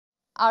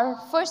Our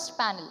first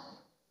panel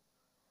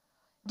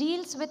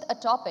deals with a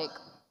topic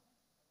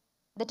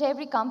that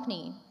every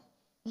company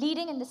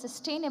leading in the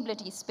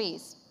sustainability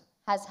space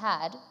has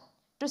had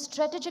to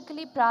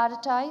strategically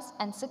prioritize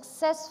and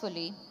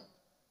successfully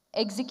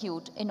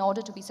execute in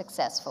order to be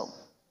successful.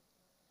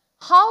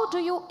 How do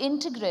you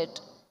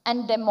integrate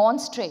and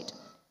demonstrate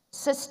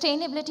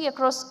sustainability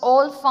across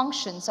all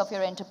functions of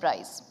your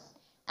enterprise?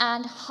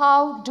 And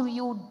how do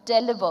you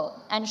deliver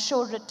and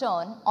show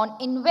return on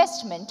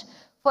investment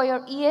for your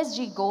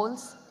ESG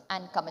goals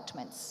and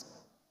commitments?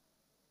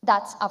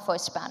 That's our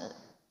first panel.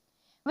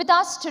 With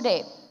us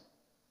today,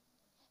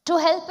 to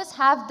help us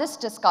have this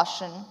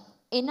discussion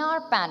in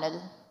our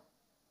panel,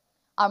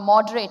 our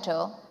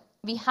moderator,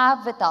 we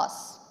have with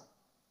us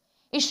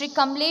is Shri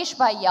Kamlesh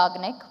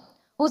Yagnik,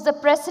 who's the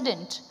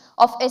President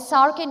of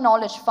SRK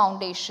Knowledge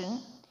Foundation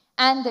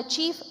and the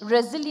Chief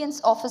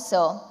Resilience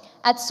Officer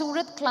at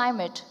Surat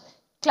Climate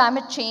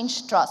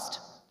Change Trust.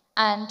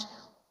 And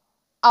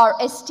our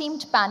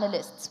esteemed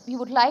panelists, we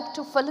would like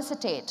to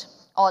felicitate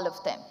all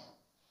of them.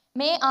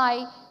 May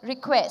I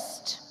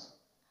request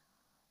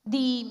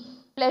the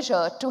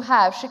pleasure to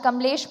have Shri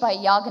Kamlesh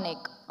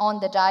Yagnik on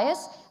the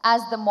dais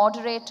as the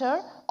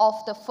moderator of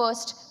the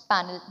first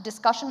panel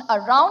discussion. A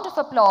round of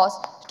applause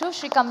to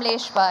Shri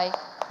Kamlesh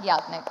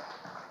Yagnik.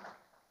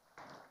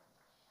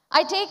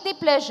 I take the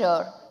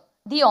pleasure,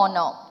 the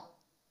honor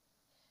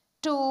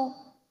to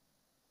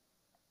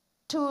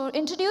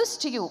introduce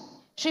to you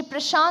Shri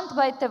Prashant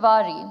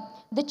Tiwari,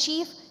 the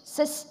Chief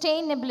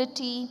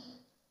Sustainability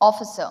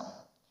Officer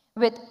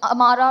with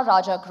Amara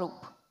Raja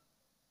Group.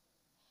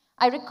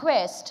 I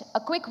request a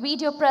quick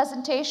video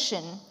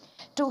presentation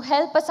to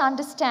help us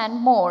understand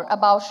more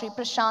about Shri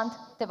Prashant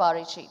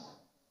Tiwari ji.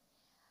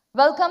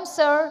 Welcome,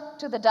 sir,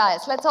 to the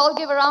dais. Let's all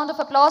give a round of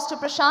applause to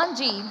Prashant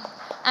ji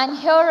and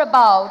hear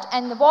about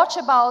and watch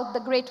about the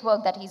great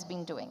work that he's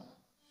been doing.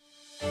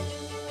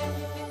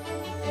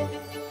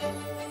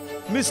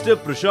 Mr.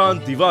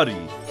 Prashant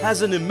Tiwari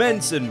has an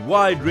immense and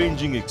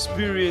wide-ranging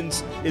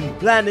experience in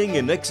planning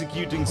and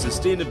executing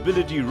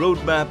sustainability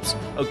roadmaps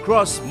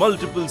across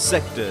multiple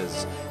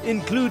sectors,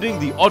 including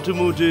the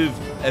automotive,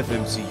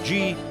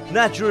 FMCG,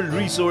 natural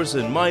resource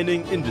and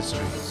mining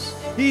industries.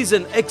 He's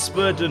an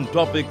expert in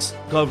topics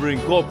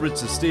covering corporate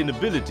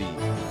sustainability,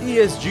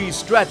 ESG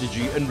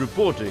strategy and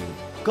reporting,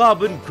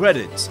 carbon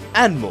credits,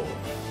 and more.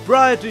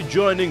 Prior to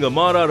joining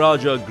Amara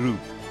Raja Group,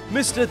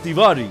 Mr.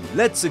 Tiwari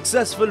led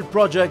successful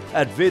projects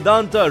at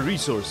Vedanta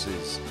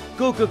Resources,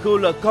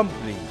 Coca-Cola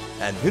Company,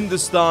 and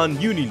Hindustan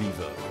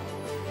Unilever.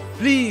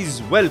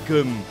 Please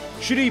welcome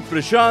Shri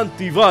Prashant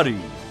Tiwari,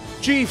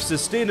 Chief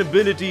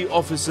Sustainability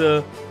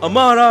Officer,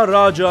 Amara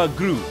Raja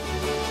Group.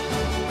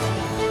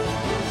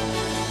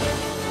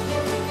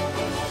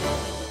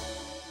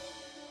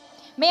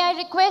 May I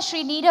request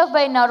Shri Neerav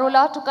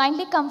Narola to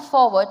kindly come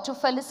forward to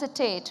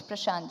felicitate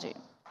Prashant ji.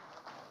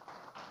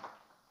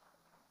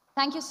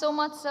 Thank you so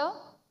much, sir.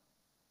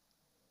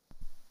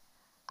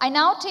 I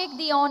now take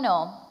the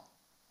honor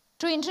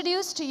to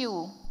introduce to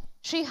you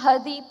Shri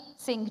Hardip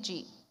Singh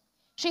ji.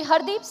 Shri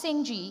Hardip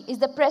Singh ji is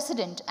the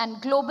President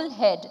and Global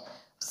Head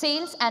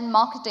Sales and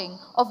Marketing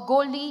of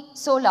Goldie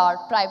Solar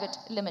Private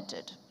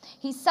Limited.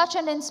 He's such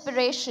an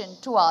inspiration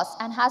to us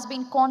and has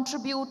been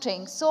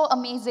contributing so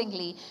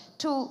amazingly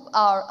to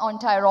our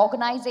entire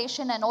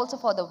organization and also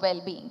for the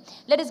well-being.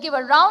 Let us give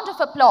a round of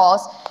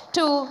applause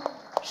to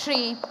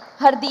Shri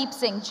Hardip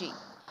Singh ji.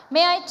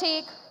 May I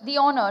take the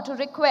honor to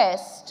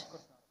request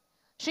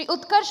Shri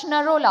Utkarsh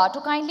Narola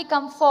to kindly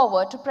come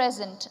forward to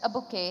present a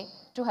bouquet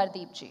to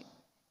Hardip ji.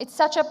 It's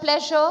such a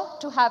pleasure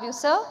to have you,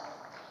 sir,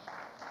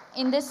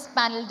 in this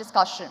panel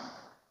discussion.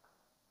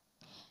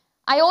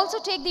 I also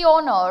take the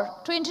honor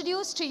to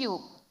introduce to you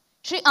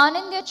Shri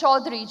Anindya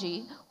Chowdhury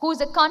ji, who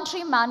is a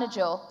country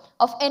manager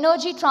of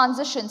energy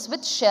transitions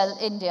with Shell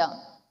India.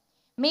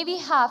 May we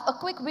have a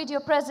quick video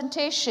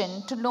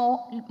presentation to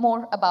know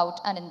more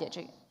about Anindya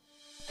ji.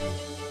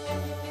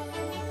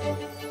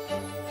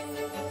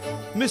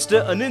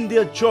 Mr.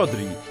 Anindya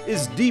Chowdhury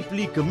is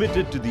deeply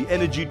committed to the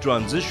energy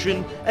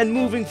transition and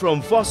moving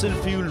from fossil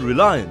fuel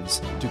reliance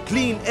to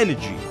clean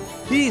energy.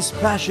 He is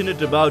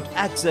passionate about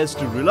access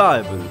to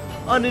reliable,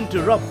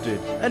 uninterrupted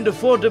and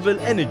affordable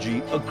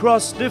energy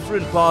across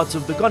different parts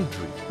of the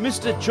country.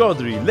 Mr.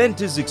 Chowdhury lent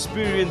his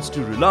experience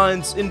to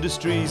Reliance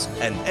Industries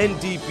and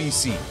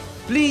NTPC.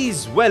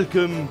 Please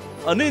welcome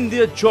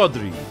Anindya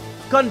Chowdhury,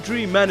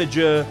 Country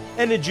Manager,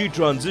 Energy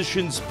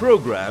Transitions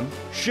Program,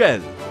 Shell.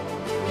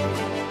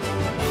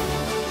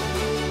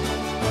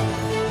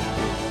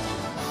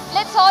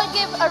 Let's all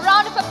give a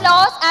round of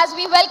applause as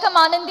we welcome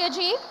Anindya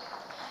ji.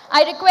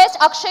 I request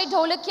Akshay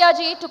Dholakia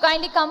ji to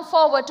kindly come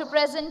forward to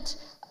present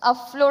a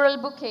floral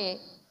bouquet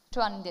to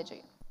Anindya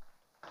ji.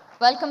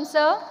 Welcome,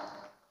 sir.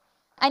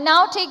 I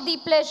now take the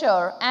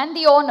pleasure and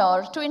the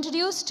honor to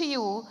introduce to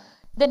you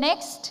the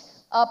next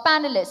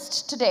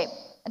panelist today.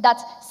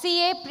 That's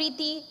CA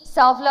Priti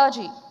Savla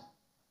ji.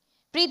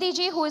 Priti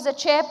ji, who is a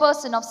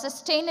chairperson of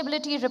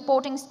Sustainability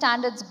Reporting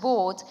Standards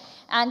Board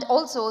and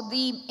also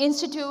the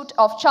Institute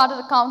of Chartered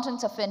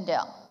Accountants of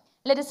India.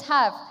 Let us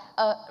have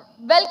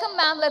Welcome,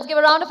 ma'am. Let's give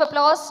a round of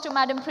applause to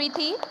Madam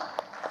Preeti.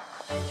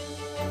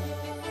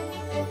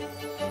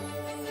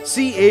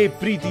 CA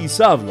Priti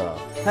Savla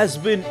has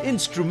been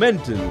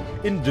instrumental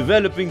in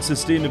developing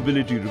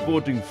sustainability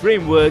reporting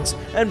frameworks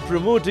and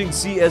promoting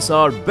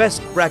CSR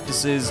best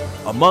practices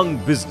among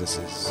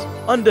businesses.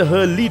 Under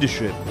her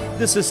leadership,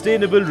 the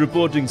Sustainable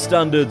Reporting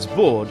Standards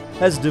Board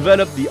has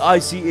developed the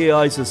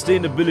ICAI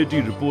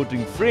Sustainability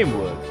Reporting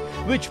Framework,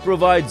 which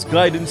provides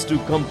guidance to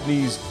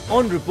companies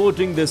on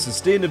reporting their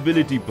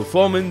sustainability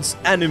performance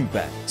and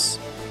impacts.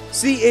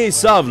 CA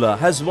Savla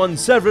has won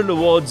several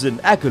awards and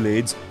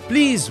accolades.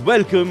 Please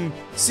welcome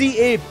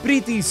CA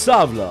Priti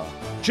Savla,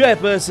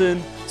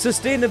 Chairperson,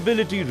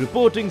 Sustainability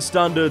Reporting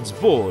Standards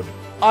Board,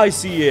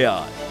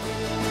 ICAI.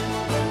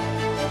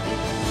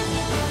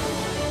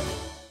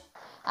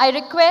 I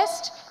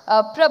request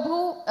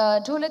Prabhu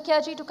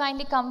Dholakia ji to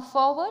kindly come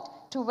forward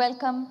to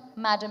welcome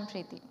Madam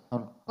Preeti.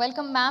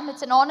 Welcome, ma'am.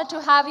 It's an honor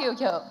to have you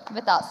here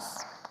with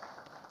us.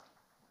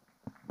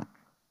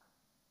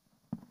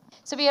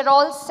 So we are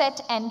all set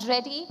and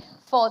ready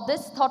for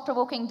this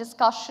thought-provoking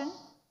discussion.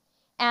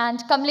 And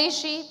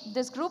Kamlesh ji,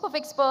 this group of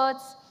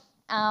experts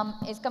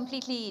is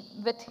completely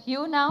with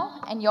you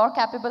now and your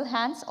capable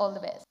hands. All the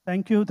best.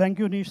 Thank you,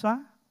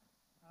 Nisha.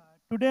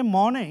 Today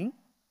morning,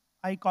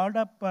 I called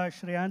up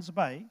Shreyansh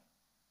Bhai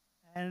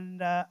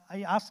and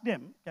I asked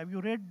him, have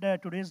you read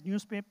today's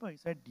newspaper? He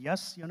said,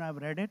 yes, I've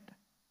read it.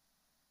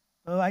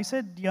 So I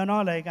said,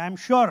 I'm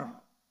sure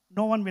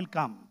no one will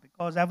come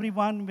because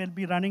everyone will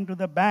be running to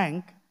the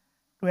bank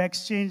to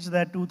exchange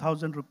their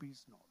 2,000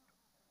 rupees note.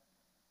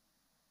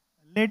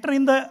 Later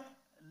in the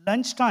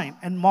lunchtime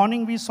and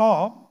morning we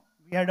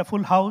had a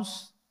full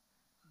house.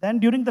 Then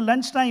during the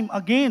lunchtime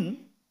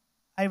again,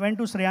 I went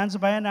to Shreyansh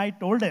Bhai and I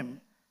told him,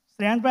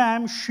 Shreyansh Bhai,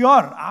 I'm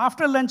sure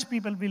after lunch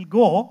people will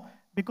go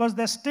because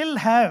they still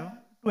have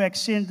to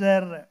exchange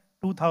their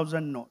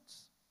 2,000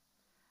 notes.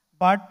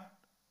 But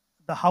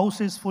the house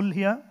is full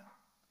here.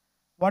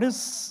 What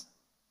is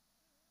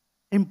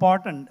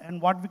important and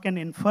what we can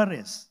infer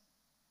is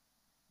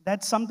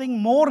that something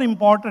more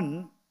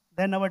important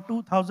than our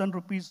 2,000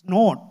 rupees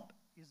note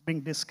is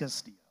being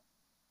discussed here.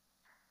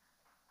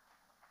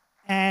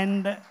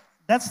 And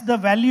that's the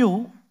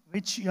value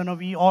which,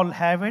 we all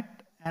have it.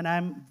 And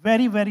I'm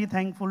very, very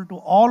thankful to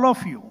all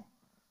of you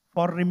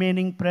for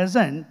remaining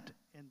present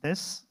in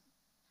this.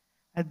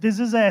 And this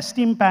is an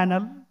esteemed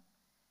panel.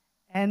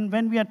 And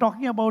when we are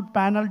talking about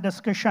panel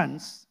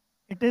discussions,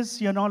 it is,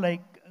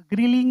 like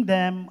grilling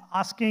them,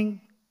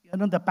 asking,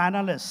 the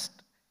panelists.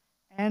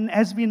 And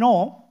as we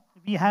know,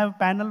 we have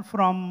panel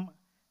from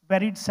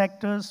varied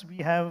sectors. We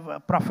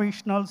have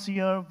professionals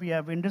here. We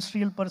have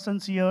industrial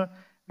persons here.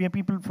 We have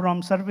people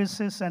from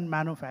services and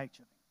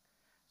manufacturing.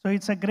 So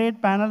it's a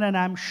great panel, and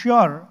I'm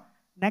sure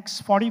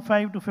next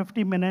 45 to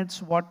 50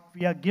 minutes, what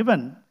we are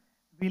given,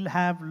 we'll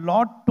have a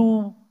lot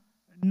to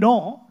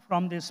know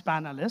from this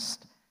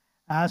panelist.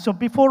 So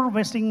before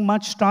wasting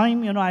much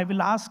time, I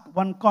will ask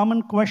one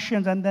common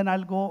question, and then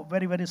I'll go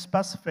very, very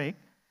specific.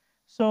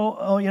 So,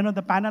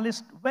 the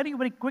panelists, very,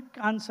 very quick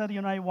answer,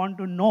 I want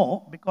to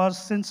know,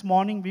 because since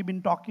morning we've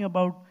been talking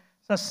about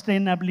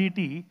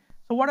sustainability.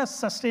 So what does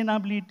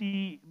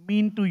sustainability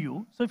mean to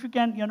you? So if you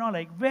can,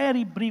 like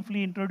very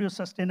briefly introduce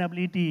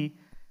sustainability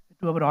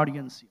to our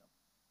audience here.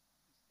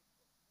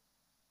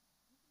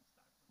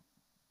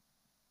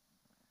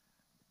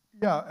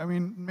 Yeah, I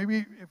mean,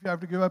 maybe if you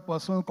have to give a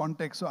personal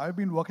context. So I've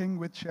been working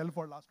with Shell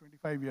for the last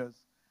 25 years.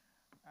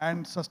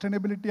 And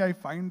sustainability, I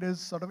find,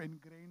 is sort of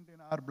ingrained in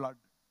our blood.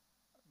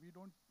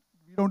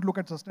 We don't look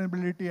at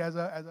sustainability as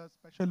a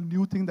special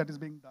new thing that is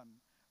being done.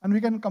 And we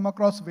can come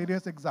across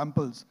various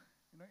examples.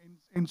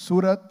 In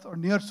Surat or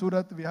near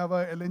Surat, we have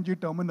a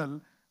LNG terminal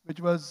which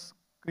was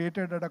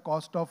created at a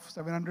cost of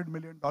 $700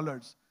 million.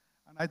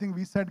 And I think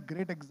we set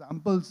great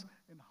examples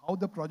in how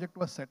the project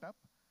was set up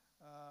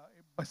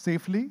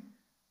safely,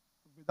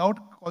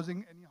 without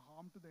causing any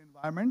harm to the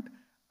environment,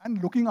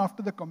 and looking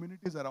after the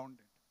communities around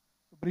it.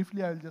 So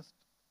briefly, I'll just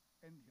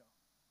end here.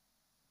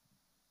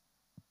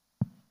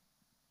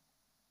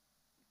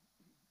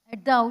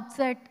 At the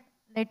outset,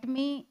 let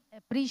me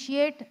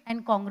appreciate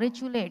and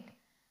congratulate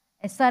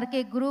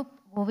SRK Group,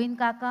 Govind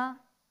Kaka,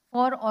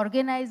 for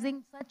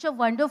organizing such a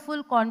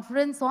wonderful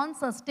conference on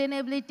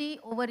sustainability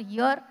over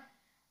here.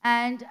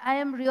 And I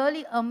am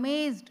really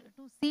amazed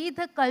to see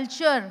the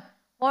culture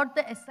what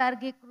the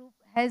SRK Group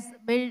has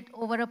built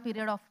over a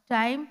period of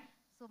time.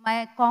 So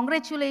my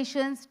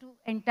congratulations to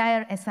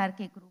entire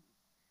SRK Group.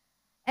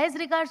 As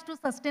regards to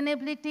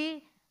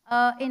sustainability,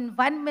 in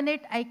 1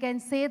 minute, I can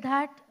say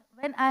that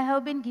when I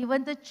have been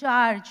given the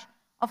charge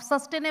of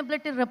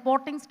Sustainability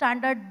Reporting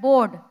Standard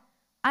Board,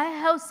 I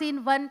have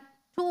seen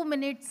 2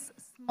 minutes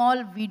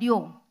small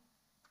video.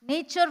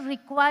 Nature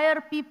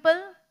require people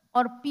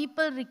or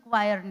people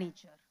require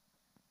nature?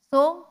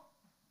 So,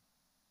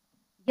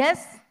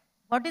 yes,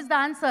 what is the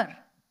answer?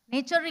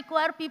 Nature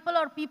require people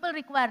or people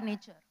require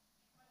nature?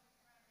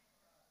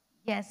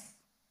 Yes,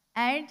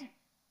 and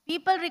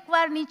people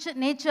require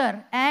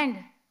nature, and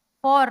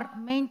for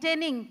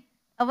maintaining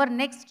our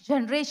next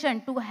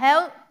generation, to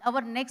have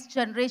our next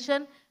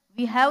generation,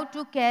 we have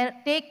to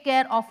take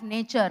care of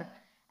nature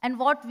and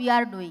what we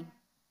are doing.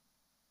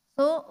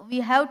 So we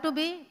have to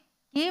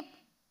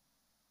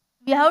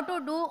we have to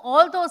do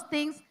all those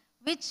things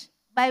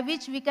by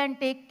which we can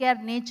take care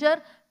of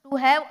nature to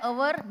have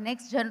our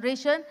next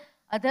generation.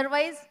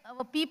 Otherwise,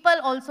 our people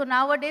also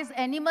nowadays,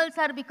 animals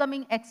are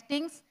becoming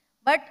extinct.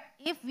 But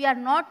if we are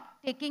not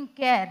taking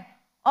care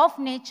of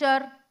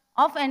nature,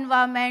 of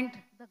environment,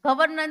 the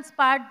governance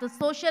part, the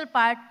social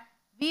part,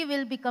 we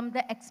will become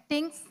the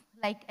extinct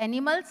like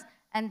animals.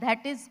 And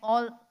that is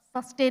all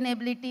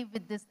sustainability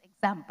with this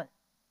example.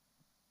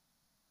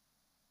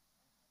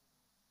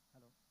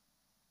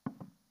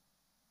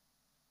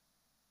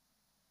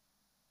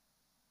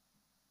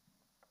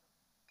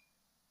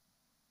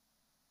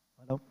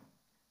 Hello.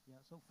 Yeah,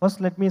 so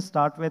first let me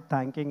start with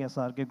thanking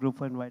SRK Group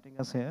for inviting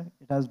us here.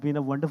 It has been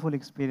a wonderful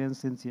experience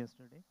since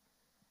yesterday.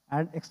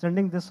 And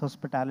extending this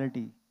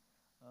hospitality,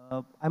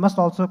 I must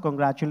also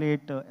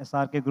congratulate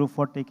SRK Group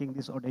for taking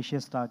this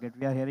audacious target.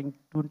 We are hearing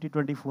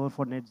 2024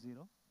 for net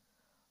zero.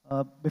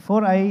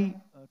 Before I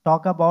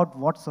talk about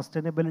what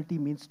sustainability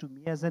means to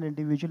me as an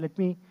individual, let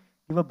me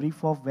give a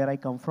brief of where I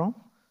come from.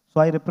 So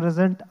I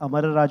represent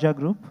Amara Raja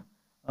Group.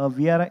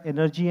 We are an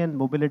energy and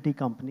mobility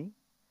company.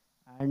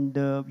 And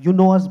you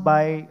know us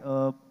by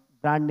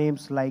brand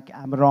names like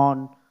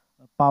Amara,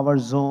 Power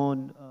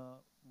Zone,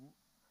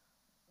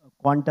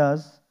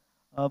 Quantas.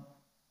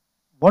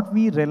 What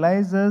we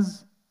realize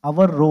is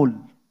our role,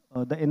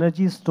 the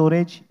energy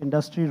storage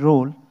industry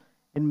role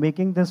in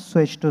making this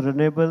switch to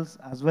renewables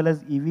as well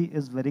as EV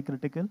is very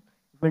critical.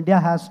 If India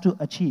has to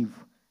achieve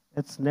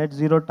its net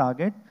zero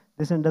target,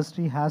 this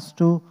industry has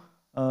to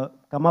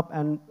come up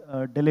and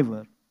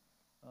deliver.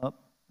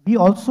 We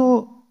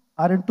also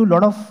are into a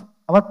lot of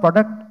our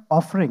product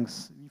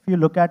offerings. If you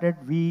look at it,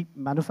 we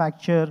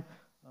manufacture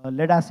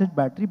lead acid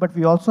battery, but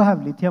we also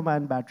have lithium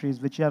ion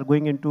batteries which are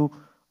going into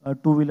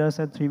two-wheelers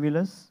and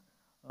three-wheelers.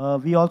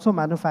 We also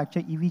manufacture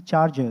EV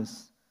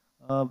chargers,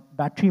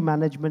 battery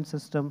management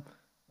system.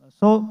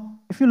 So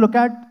if you look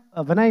at,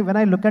 when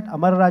I look at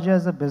Amara Raja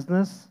as a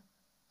business,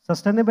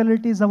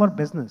 sustainability is our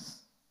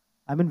business.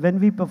 I mean, when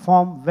we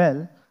perform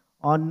well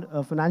on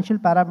financial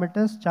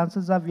parameters,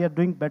 chances are we are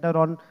doing better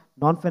on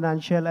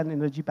non-financial and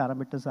energy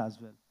parameters as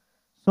well.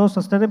 So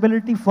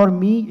sustainability for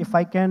me, if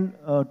I can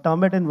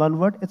term it in one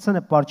word, it's an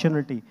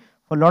opportunity.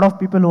 For a lot of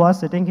people who are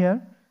sitting here,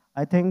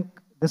 I think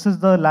this is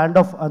the land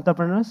of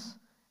entrepreneurs.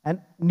 And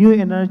new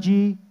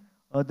energy,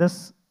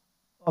 this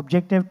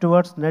objective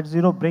towards net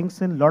zero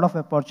brings in a lot of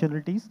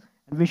opportunities,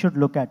 and we should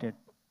look at it.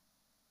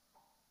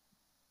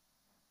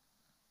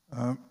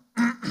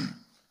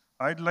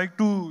 I'd like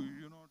to,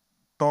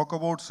 talk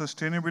about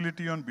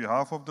sustainability on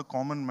behalf of the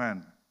common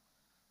man.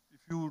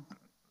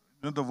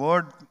 If the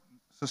word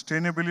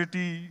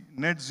sustainability,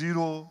 net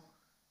zero,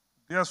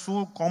 they are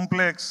so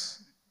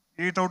complex.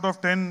 8 out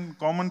of 10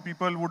 common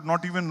people would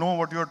not even know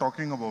what you are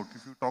talking about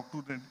if you talk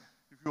to them,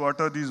 if you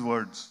utter these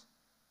words.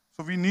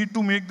 So we need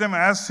to make them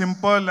as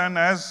simple and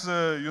as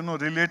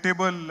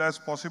relatable as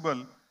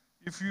possible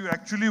if you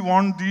actually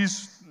want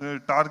these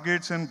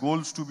targets and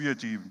goals to be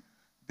achieved.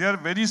 They are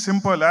very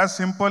simple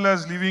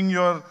as leaving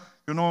your,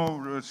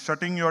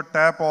 shutting your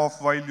tap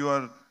off while you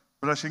are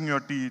brushing your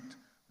teeth,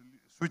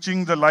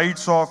 switching the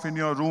lights off in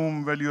your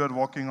room while you are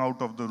walking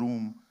out of the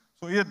room.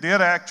 So yeah, they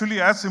are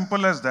actually as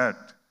simple as that.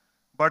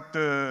 But,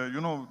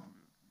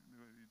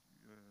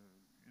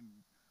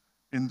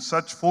 in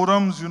such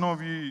forums,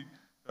 we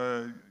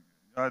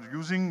are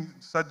using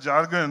such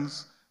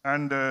jargons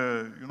and,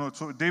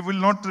 so they will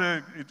not,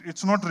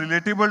 it's not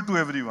relatable to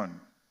everyone.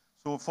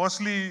 So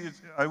firstly,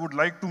 I would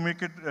like to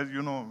make it,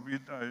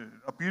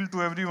 appeal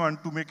to everyone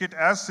to make it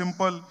as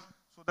simple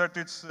so that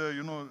it's,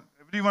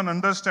 everyone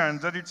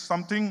understands that it's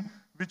something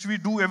which we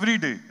do every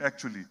day,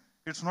 actually.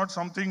 It's not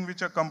something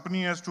which a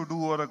company has to do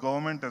or a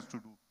government has to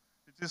do.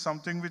 It is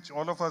something which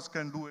all of us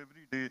can do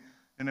every day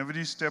in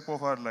every step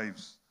of our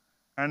lives.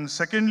 And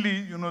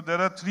secondly, there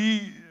are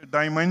 3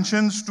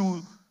 dimensions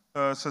to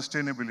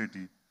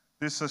sustainability.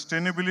 There's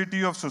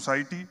sustainability of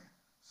society,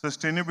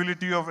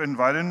 sustainability of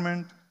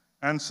environment,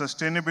 and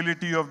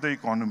sustainability of the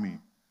economy.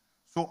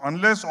 So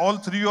unless all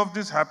 3 of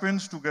this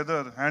happens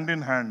together, hand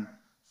in hand,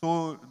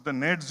 so the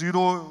net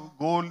zero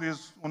goal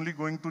is only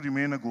going to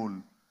remain a goal.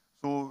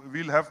 So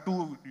we'll have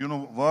to,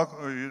 work,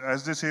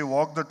 as they say,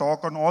 walk the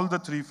talk on all the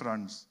 3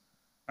 fronts.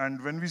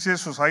 And when we say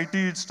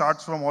society, it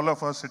starts from all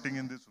of us sitting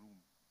in this room.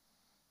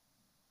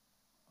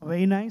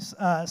 Very nice.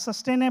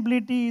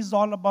 Sustainability is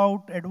all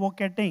about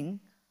advocating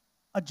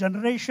a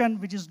generation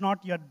which is not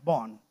yet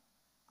born.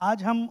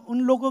 आज हम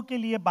उन लोगों के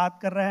लिए बात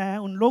कर रहे हैं,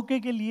 उन लोगों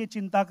के लिए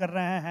चिंता कर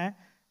रहे हैं,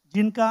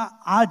 जिनका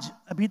आज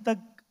अभी तक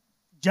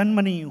जन्म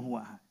नहीं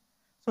हुआ है.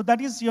 So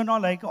that is,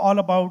 like all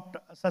about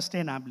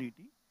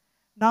sustainability.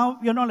 Now,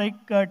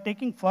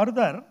 taking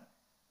further,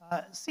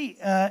 see,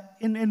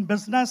 in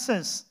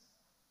businesses,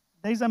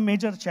 there is a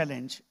major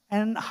challenge.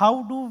 And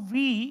how do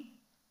we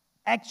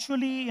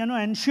actually,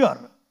 ensure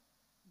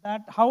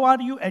that how are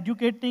you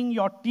educating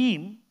your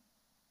team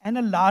and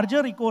a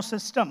larger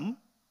ecosystem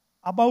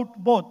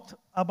about both,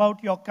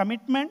 about your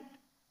commitment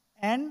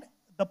and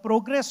the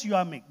progress you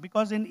are making.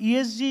 Because in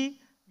ESG,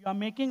 you are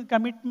making a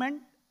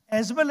commitment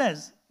as well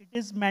as it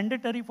is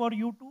mandatory for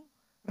you to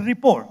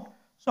report.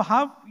 So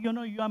how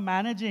you are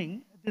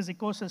managing this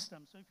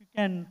ecosystem? So if you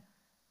can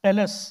tell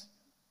us,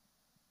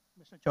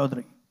 Mr.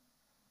 Chowdhury.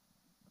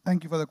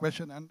 Thank you for the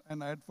question,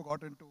 and I had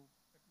forgotten to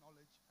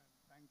acknowledge and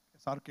thank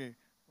SRK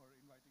for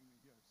inviting me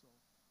here. So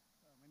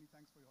many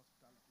thanks for your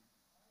hospitality.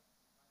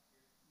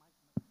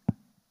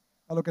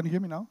 Hello, can you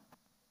hear me now?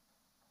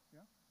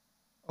 Yeah?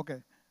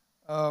 Okay.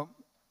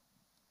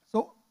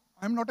 So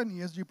I'm not an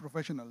ESG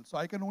professional, so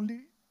I can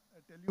only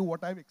tell you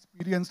what I've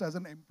experienced as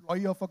an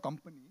employee of a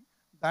company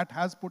that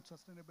has put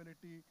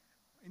sustainability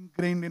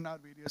ingrained in our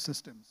various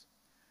systems.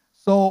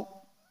 So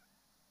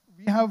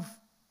we have,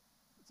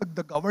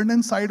 the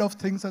governance side of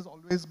things has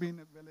always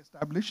been well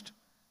established.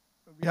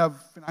 We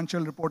have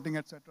financial reporting,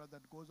 etc.,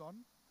 that goes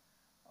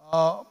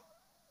on.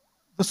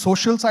 The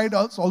social side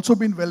has also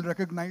been well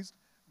recognized.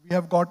 We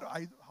have got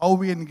how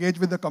we engage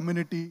with the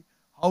community,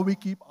 how we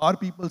keep our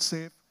people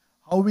safe,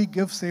 how we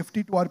give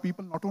safety to our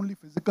people, not only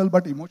physical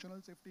but emotional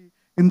safety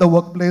in the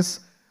workplace.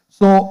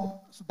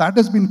 So that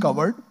has been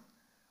covered.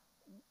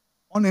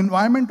 On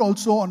environment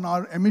also, on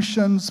our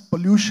emissions,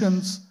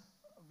 pollutions,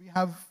 we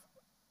have,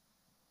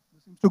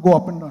 this seems to go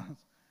up and down.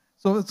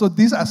 So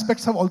these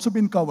aspects have also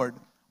been covered.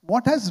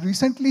 What has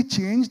recently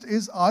changed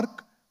is our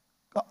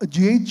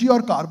GHG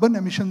or carbon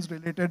emissions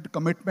related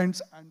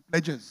commitments and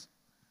pledges.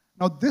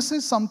 Now this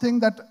is something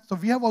that, so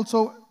we have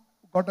also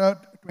got a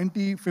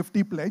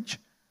 2050 pledge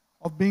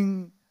of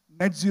being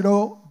net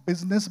zero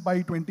business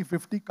by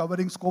 2050,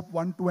 covering scope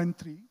 1, 2, and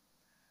 3.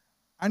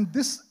 And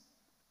this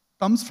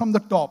comes from the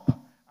top,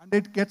 and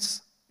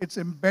it's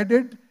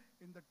embedded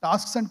in the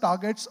tasks and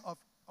targets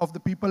of the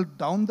people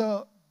down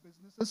the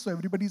businesses, so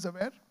everybody's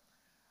aware.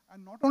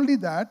 And not only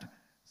that,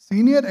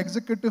 senior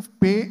executive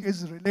pay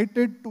is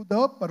related to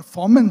the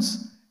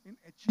performance in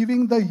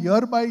achieving the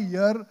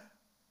year-by-year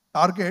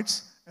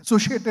targets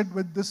associated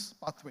with this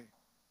pathway.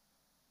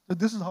 So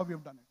this is how we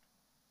have done it.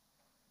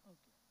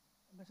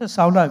 Mr.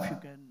 Savla, if you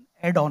can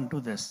add on to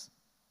this.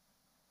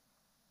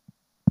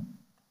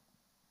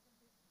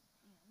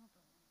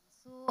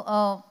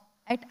 So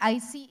at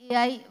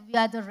ICAI, we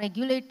are the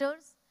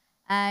regulators,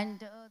 and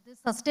the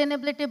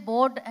Sustainability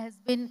Board has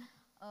been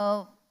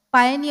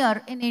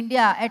pioneer in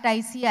India at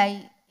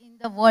ICAI in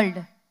the world.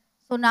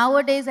 So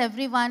nowadays,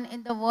 everyone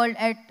in the world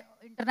at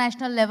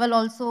international level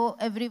also,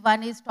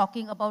 everyone is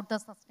talking about the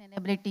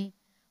sustainability.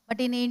 But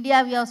in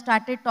India, we have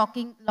started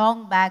talking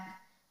long back,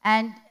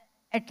 and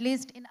at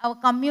least in our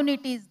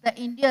communities, the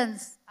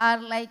Indians are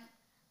like,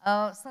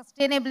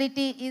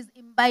 sustainability is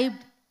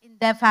imbibed in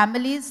their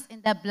families,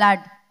 in their blood.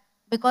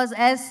 Because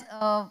as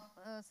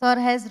Sir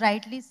has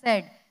rightly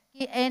said,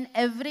 in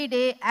every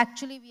day,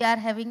 actually we are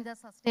having the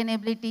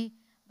sustainability,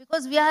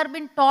 because we have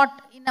been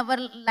taught in our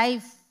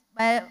life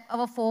by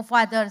our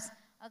forefathers,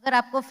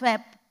 agar aapko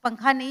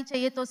pankha nahi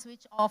chahiye to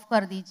switch off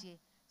kar dijiye.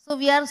 So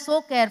we are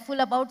so careful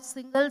about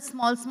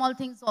small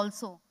things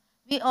also.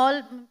 We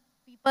all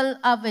people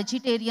are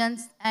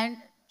vegetarians and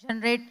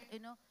generate,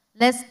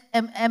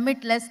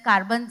 emit less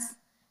carbons.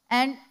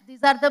 And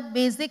these are the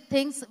basic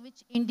things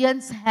which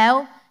Indians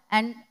have,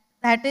 and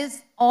that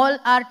is all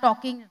are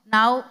talking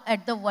now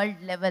at the world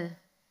level.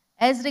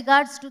 As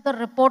regards to the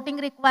reporting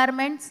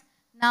requirements,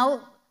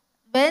 now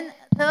when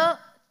the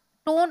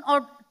tone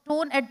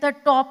at the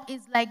top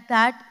is like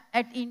that,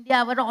 at India,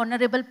 our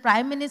Honorable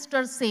Prime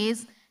Minister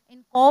says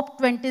in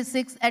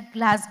COP26 at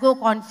Glasgow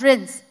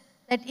conference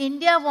that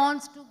India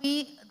wants to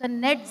be the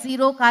net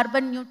zero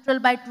carbon neutral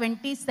by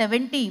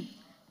 2070.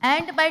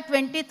 And by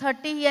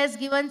 2030, he has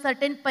given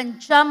certain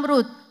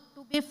Panchamrut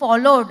to be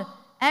followed.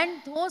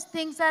 And those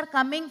things are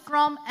coming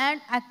from,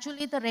 and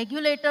actually the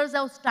regulators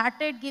have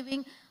started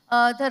giving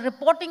the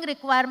reporting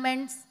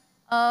requirements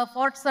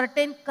for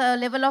certain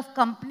level of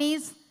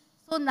companies.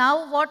 So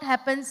now what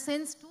happens,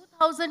 since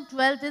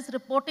 2012, these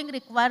reporting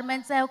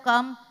requirements have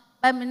come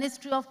by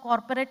Ministry of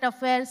Corporate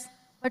Affairs.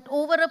 But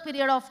over a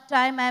period of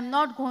time, I am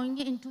not going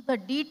into the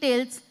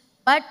details,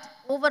 but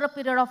over a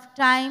period of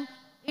time,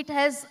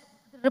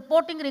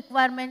 reporting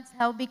requirements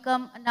have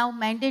become now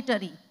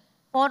mandatory.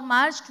 For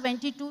March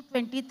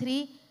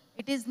 22-23,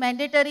 it is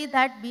mandatory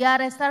that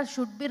BRSR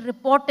should be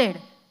reported.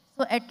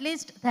 So at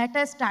least that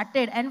has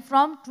started. And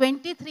from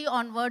 23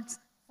 onwards,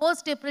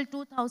 1st April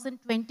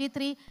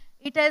 2023,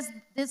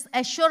 this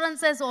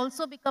assurance has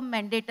also become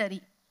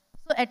mandatory.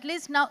 So at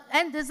least now,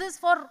 and this is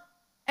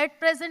at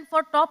present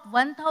for top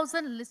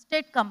 1,000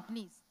 listed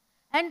companies.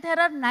 And there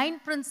are 9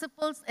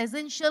 principles,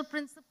 essential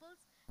principles,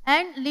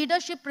 and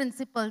leadership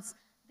principles.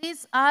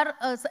 These are,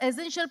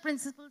 essential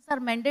principles are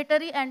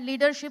mandatory and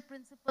leadership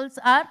principles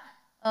are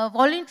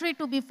voluntary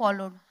to be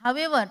followed.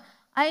 However,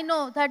 I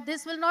know that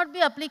this will not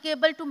be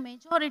applicable to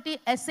majority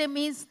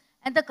SMEs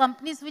and the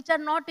companies which are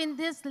not in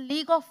this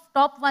league of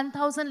top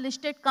 1,000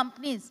 listed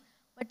companies.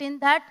 But in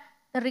that,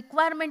 the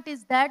requirement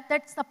is that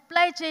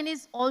supply chain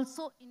is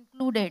also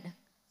included.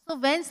 So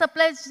when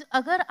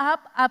अगर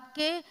आप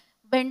आपके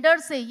vendor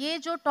से ये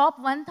जो top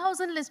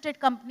 1,000 listed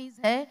companies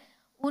है,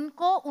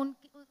 उनको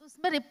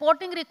उसमें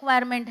reporting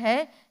requirement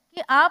है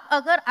कि आप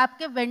अगर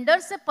आपके वेंडर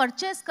से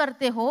परचेस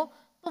करते हो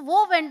तो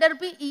वो वेंडर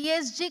भी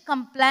ESG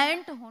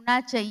कंप्लायंट होना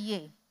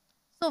चाहिए.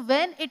 So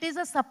when it is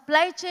a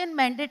supply chain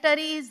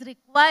mandatory is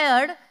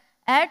required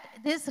at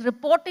this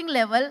reporting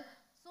level,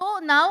 so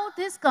now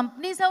these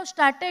companies have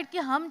started कि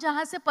हम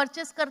जहाँ से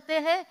purchase करते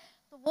हैं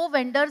तो वो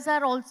vendors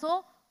are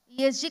also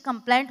ESG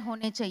compliant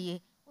होने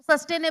चाहिए,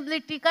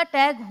 sustainability का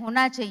tag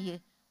होना चाहिए.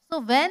 So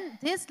when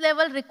this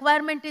level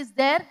requirement is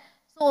there,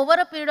 so over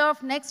a period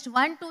of next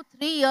 1 to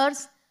 3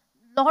 years,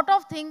 lot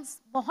of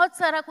things, बहुत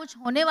सारा कुछ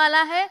होने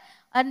वाला है,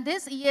 and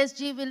this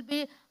ESG will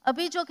be,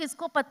 अभी जो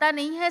किसको पता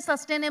नहीं है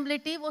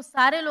sustainability, वो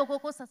सारे लोगों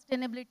को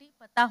sustainability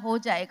पता हो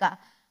जाएगा.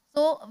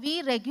 So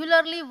we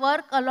regularly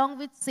work along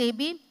with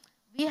SEBI.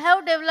 We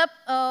have developed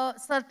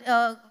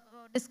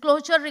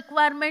disclosure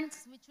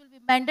requirements which will be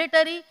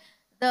mandatory.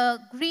 The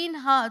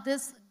greenhouse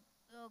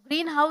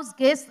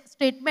gas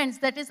statements,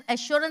 that is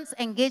assurance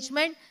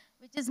engagement,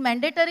 which is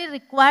mandatory,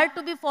 required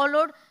to be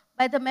followed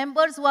by the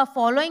members who are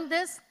following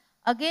this.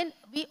 Again,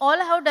 we all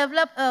have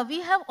developed,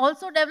 we have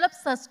also developed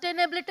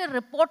sustainability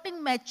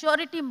reporting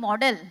maturity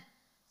model.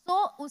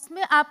 So,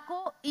 उसमें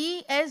आपको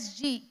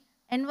ESG,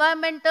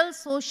 environmental,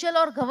 social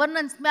और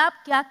governance में आप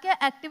क्या-क्या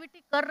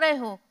activity कर रहे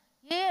हो,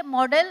 ये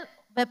model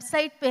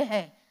website पे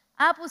है.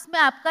 आप उसमें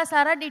आपका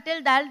सारा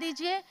detail डाल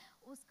दीजिए,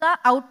 उसका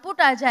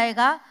output आ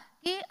जाएगा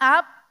कि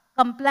आप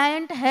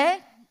compliant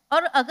है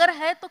और अगर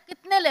है तो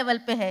कितने level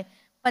पे है,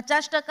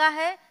 50%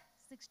 है,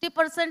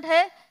 60%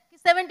 है कि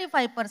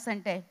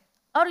 75% है.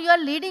 Or you are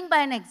leading by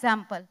an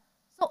example.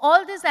 So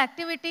all these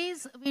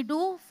activities we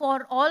do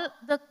for all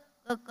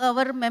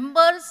our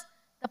members,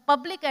 the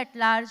public at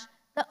large,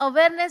 the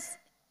awareness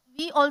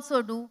we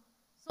also do.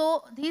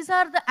 So these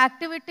are the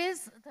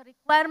activities, the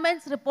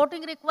requirements,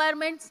 reporting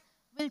requirements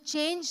will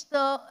change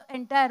the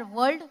entire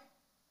world,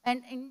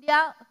 and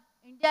India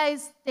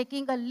is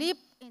taking a leap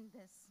in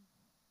this.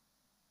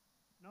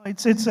 No,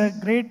 it's a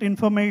great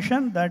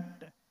information that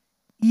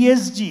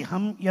ESG,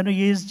 हम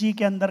ESG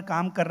के अंदर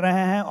काम कर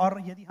रहे हैं और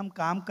यदि हम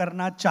काम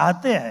करना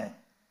चाहते हैं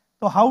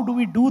तो how do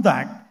we do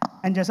that?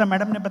 And जैसा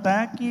मैडम ने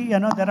बताया कि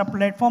there are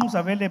platforms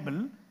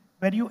available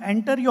where you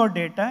enter your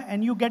data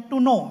and you get to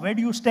know where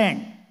do you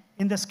stand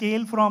in the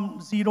scale from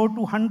 0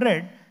 to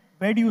 100,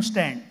 where do you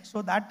stand?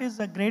 So that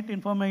is a great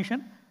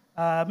information.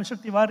 Mr.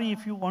 Tiwari,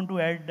 if you want to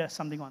add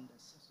something on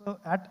this. So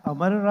at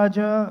Amara,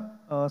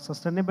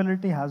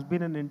 sustainability has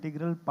been an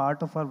integral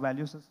part of our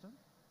value system.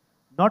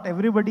 Not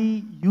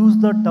everybody use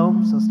the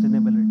term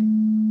sustainability.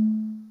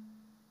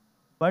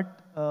 But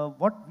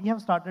what we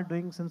have started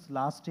doing since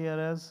last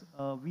year is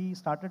we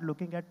started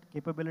looking at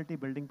capability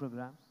building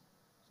programs.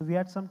 So we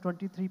had some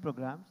 23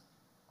 programs,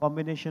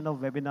 combination of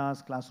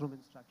webinars, classroom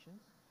instructions.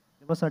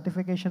 There were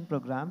certification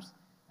programs,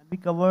 and we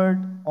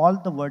covered all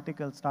the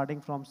verticals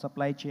starting from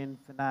supply chain,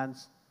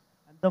 finance.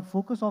 And the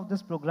focus of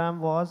this program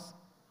was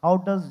how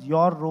does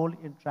your role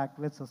interact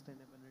with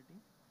sustainability?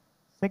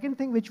 Second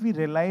thing which we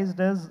realized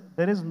is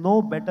there is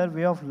no better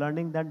way of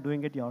learning than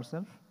doing it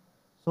yourself.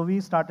 So we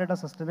started a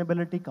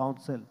sustainability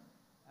council,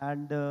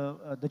 and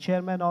the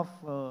chairman of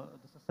the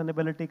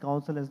sustainability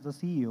council is the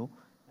CEO,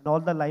 and all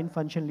the line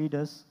function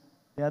leaders,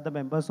 they are the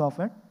members of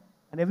it,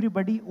 and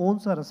everybody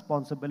owns a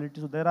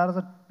responsibility. So there are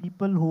the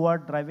people who are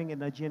driving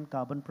energy and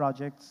carbon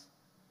projects,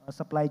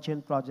 supply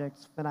chain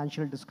projects,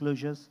 financial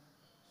disclosures.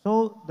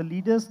 So the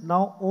leaders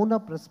now own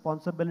a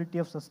responsibility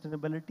of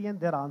sustainability, and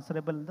they're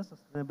answerable in the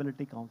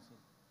sustainability council.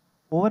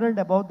 Over and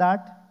above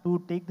that,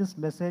 to take this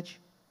message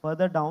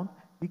further down,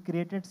 we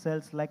created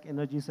cells like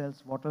energy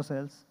cells, water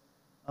cells.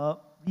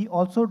 We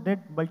also did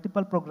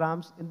multiple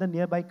programs in the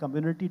nearby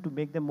community to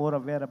make them more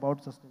aware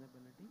about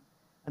sustainability.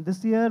 And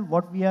this year,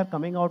 what we are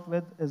coming out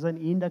with is an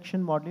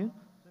e-induction module.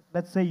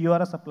 Let's say you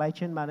are a supply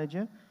chain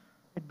manager.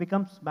 It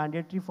becomes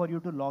mandatory for you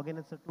to log in.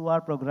 It's a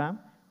 2-hour program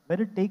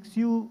where it takes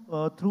you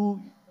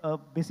through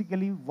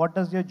basically what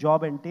does your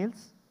job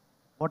entails,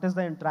 what is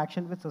the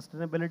interaction with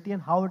sustainability,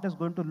 and how it is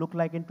going to look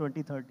like in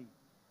 2030.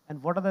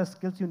 And what are the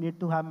skills you need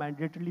to have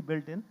mandatorily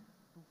built in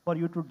for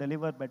you to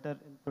deliver better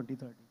in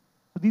 2030.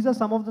 So these are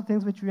some of the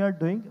things which we are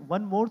doing.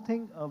 One more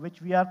thing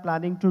which we are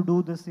planning to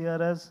do this year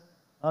is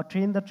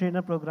train the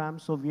trainer program.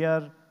 So we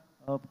are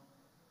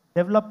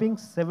developing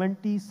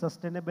 70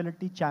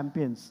 sustainability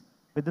champions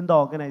within the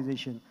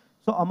organization.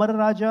 So Amara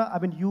Raja, I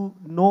mean, you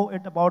know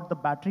it about the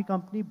battery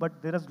company,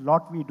 but there is a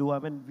lot we do. I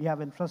mean, we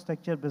have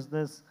infrastructure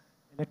business,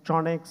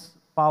 electronics,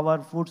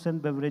 power, foods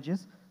and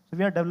beverages. So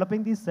we are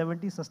developing these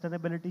 70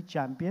 sustainability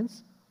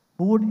champions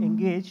who would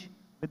engage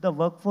with the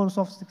workforce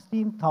of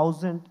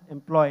 16,000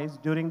 employees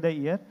during the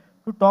year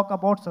to talk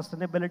about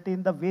sustainability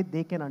in the way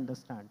they can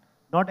understand.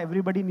 Not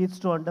everybody needs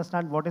to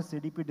understand what is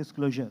CDP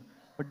disclosure,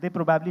 but they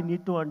probably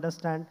need to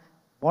understand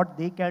what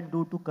they can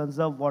do to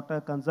conserve water,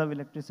 conserve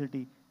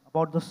electricity,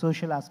 about the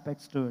social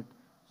aspects to it.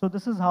 So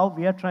this is how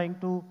we are trying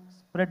to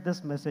spread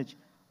this message.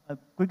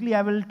 Quickly,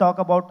 I will talk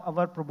about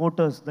our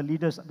promoters, the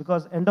leaders,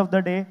 because end of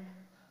the day,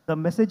 the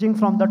messaging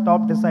from the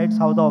top decides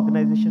how the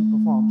organization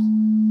performs.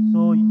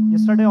 So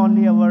yesterday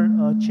only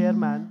our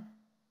chairman,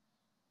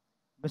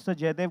 Mr.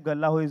 Jaidev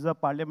Galla, who is a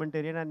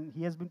parliamentarian, and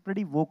he has been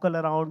pretty vocal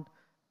around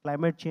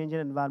climate change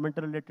and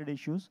environmental related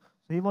issues.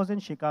 So he was in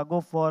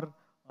Chicago for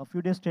a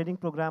few days training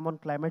program on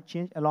climate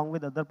change along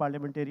with other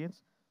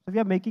parliamentarians. So we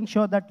are making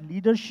sure that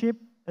leadership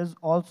is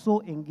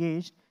also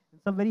engaged in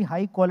some very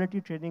high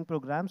quality training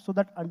programs so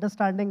that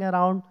understanding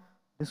around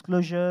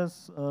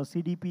disclosures,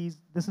 CDPs,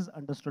 this is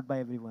understood by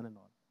everyone and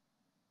all.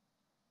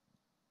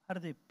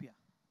 Hardip, yeah.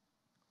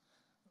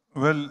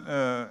 Well,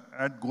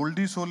 at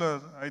Goldie Solar,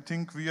 I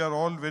think we are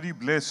all very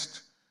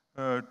blessed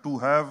to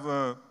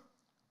have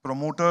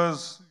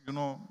promoters,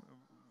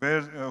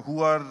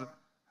 who are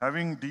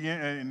having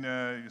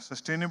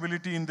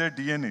sustainability in their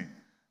DNA.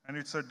 And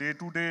it's a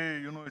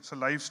day-to-day, it's a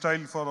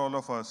lifestyle for all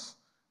of us.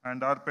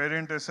 And our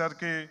parent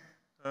SRK,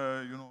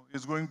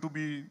 is going to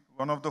be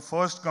one of the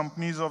first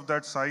companies of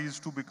that size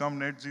to become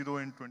net zero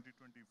in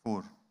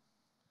 2024.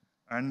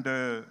 And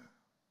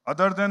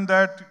other than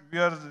that, we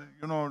are,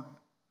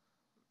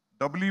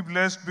 doubly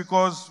blessed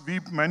because we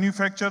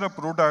manufacture a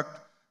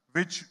product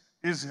which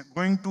is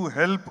going to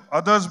help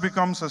others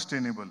become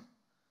sustainable.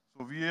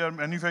 So we are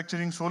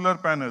manufacturing solar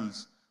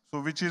panels,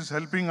 so which is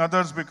helping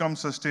others become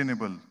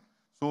sustainable.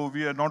 So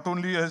we are not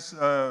only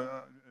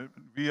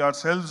we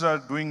ourselves are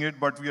doing it,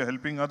 but we are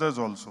helping others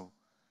also.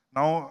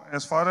 Now,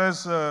 as far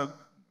as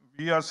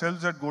we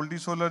ourselves at Goldie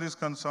Solar is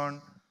concerned,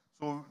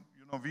 so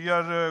we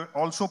are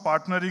also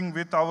partnering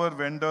with our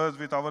vendors,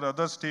 with our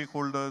other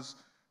stakeholders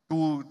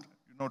to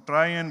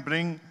try and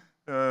bring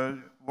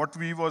what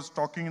we was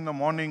talking in the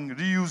morning,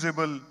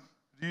 reusable,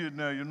 to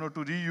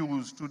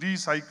reuse, to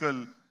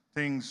recycle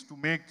things, to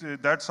make,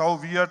 that's how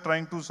we are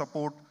trying to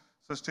support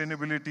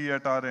sustainability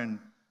at our end.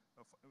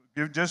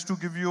 Just to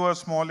give you a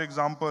small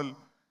example,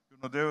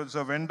 there was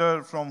a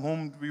vendor from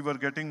whom we were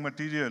getting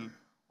material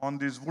on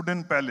these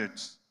wooden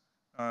pallets.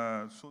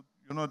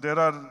 There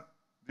are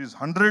these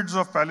hundreds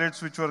of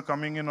pallets which were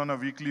coming in on a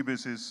weekly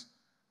basis.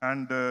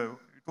 And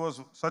it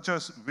was such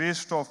a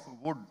waste of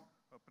wood,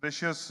 a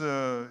precious,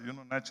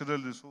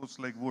 natural resource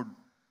like wood.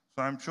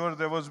 So I'm sure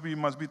there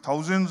must be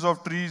thousands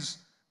of trees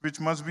which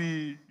must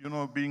be,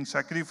 being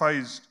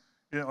sacrificed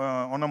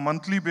on a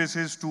monthly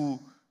basis to,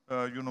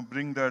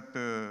 bring that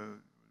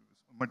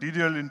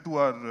material into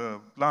our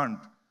plant.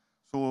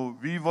 So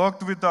we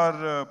worked with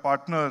our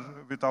partner,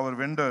 with our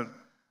vendor,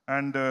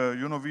 and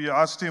we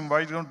asked him,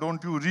 why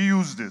don't you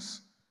reuse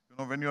this?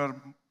 When your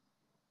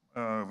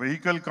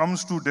vehicle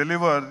comes to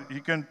deliver,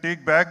 he can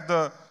take back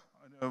the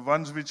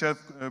ones which have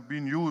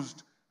been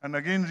used and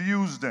again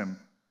reuse them.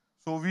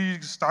 So we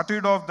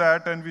started off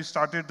that and we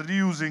started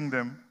reusing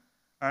them.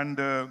 And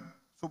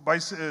so by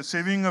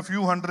saving a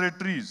few hundred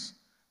trees.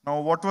 Now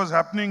what was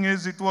happening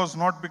is it was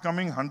not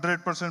becoming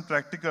 100%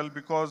 practical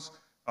because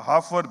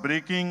half were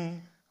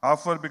breaking,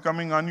 half were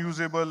becoming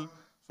unusable.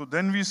 So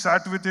then we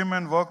sat with him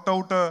and worked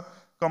out a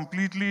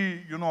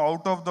completely,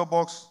 out of the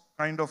box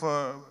kind of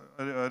a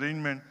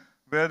arrangement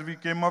where we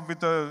came up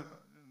with a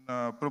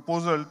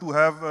proposal to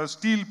have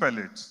steel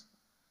pellets.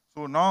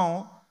 So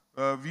now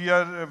we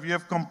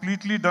have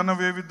completely done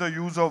away with the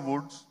use of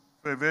woods,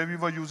 where we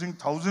were using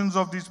thousands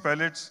of these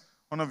pellets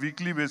on a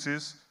weekly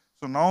basis.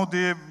 So now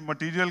the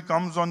material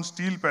comes on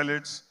steel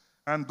pellets,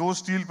 and those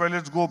steel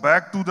pellets go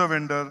back to the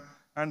vendor,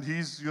 and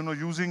he's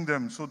using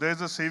them. So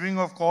there's a saving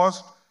of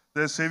cost,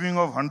 there's saving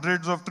of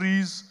hundreds of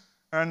trees,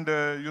 and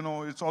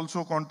it's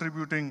also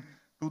contributing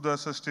to the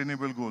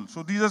sustainable goal.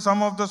 So these are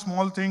some of the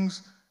small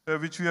things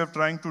which we are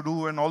trying to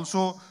do, and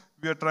also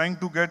we are trying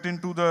to get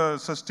into the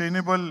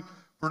sustainable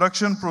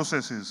production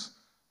processes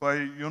by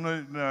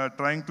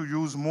trying to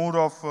use more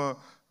of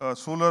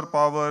solar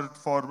power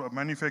for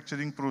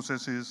manufacturing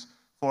processes,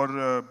 for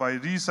by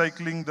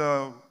recycling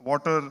the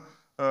water,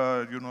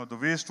 the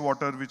waste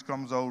water which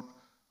comes out.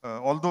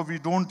 Although we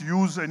don't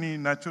use any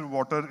natural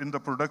water in the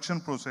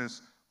production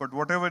process, but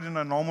whatever in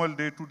a normal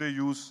day-to-day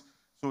use,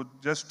 so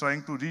just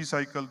trying to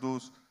recycle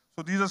those.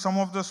 So these are some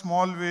of the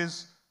small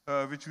ways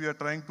which we are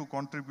trying to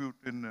contribute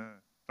in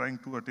trying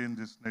to attain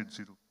this net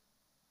zero.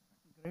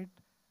 Great.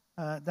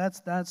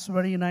 That's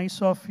very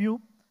nice of you.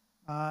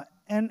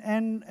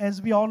 And as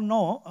we all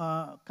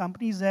know,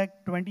 Companies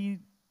Act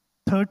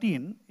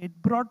 2013, it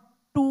brought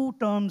two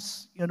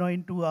terms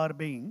into our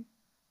being.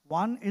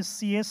 One is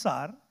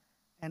CSR,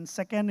 and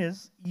second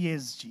is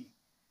ESG.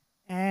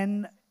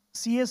 And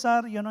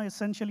CSR,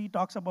 essentially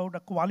talks about a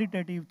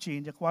qualitative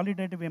change, a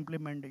qualitative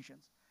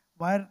implementations,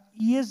 where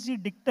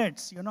ESG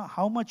dictates,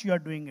 how much you are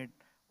doing it.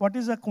 What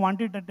is a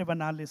quantitative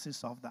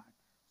analysis of that?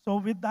 So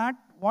with that,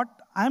 what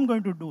I'm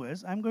going to do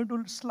is, I'm going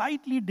to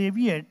slightly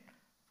deviate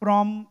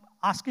from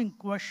asking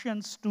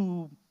questions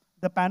to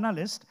the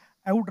panelists.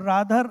 I would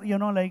rather,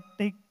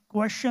 take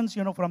questions,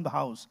 from the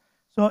house.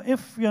 So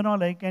if,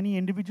 any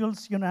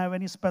individuals, have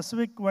any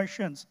specific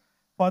questions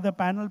for the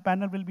panel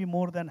will be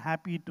more than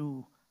happy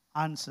to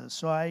answer.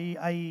 So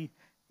I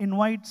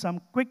invite some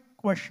quick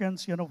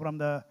questions, from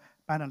the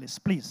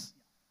panelists, please.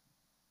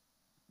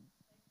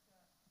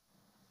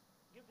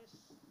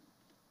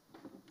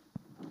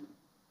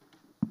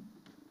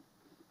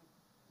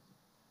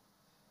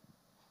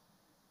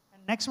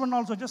 And next one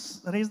also,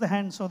 just raise the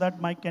hand so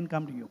that mic can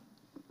come to you.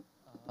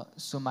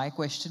 So my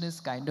question is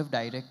kind of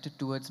directed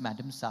towards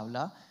Madam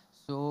Savla.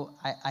 So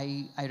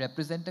I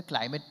represent a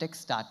climate tech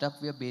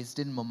startup. We are based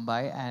in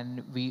Mumbai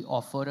and we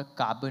offer a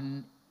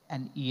carbon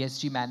and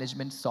ESG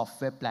management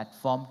software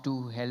platform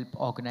to help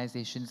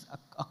organizations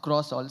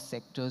across all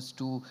sectors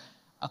to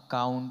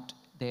account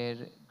their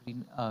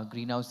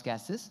greenhouse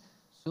gases.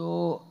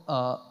 So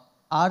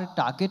our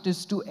target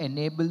is to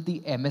enable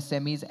the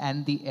MSMEs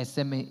and the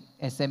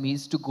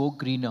SMEs to go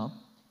greener.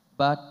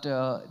 But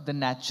the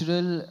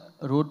natural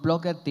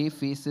roadblock that they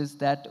face is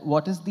that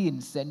what is the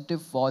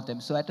incentive for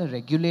them? So at a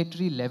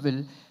regulatory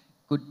level,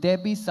 could there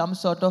be some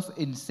sort of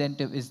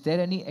incentive? Is there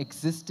any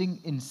existing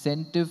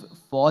incentive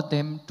for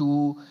them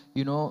to,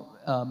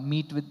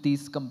 meet with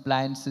these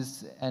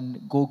compliances and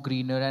go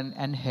greener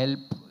and help,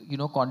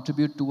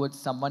 contribute towards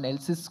someone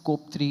else's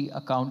scope 3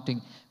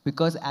 accounting?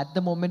 Because at the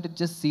moment, it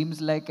just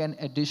seems like an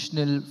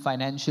additional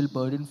financial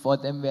burden for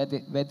them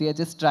where they are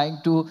just trying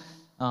to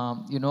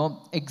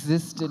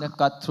exist in a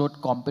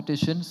cutthroat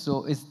competition.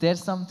 So is there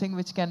something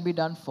which can be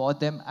done for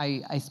them?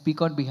 I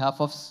speak on behalf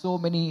of so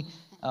many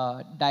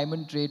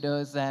diamond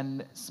traders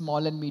and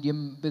small and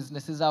medium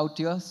businesses out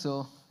here.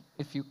 So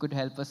if you could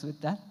help us with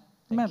that.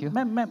 Thank you.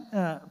 Ma'am,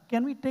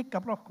 can we take a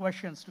couple of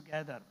questions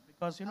together?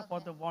 Because,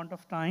 for the want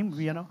of time,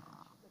 the gentleman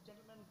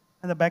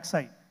in the back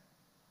side.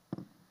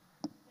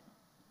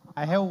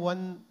 I have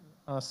one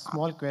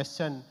small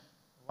question.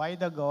 Why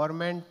the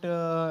government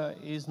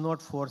is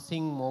not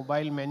forcing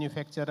mobile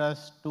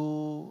manufacturers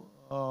to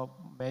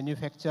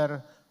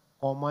manufacture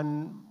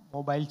common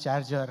mobile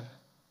charger?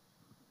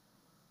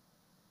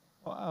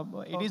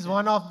 It is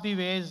one of the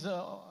ways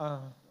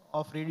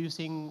of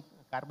reducing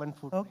carbon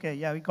footprint. Okay,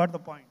 yeah, we got the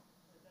point.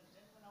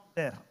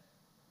 There.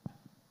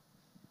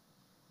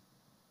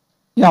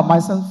 Yeah,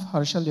 myself,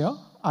 Harshal here.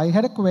 I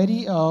had a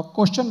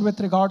question with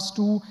regards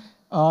to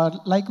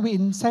like we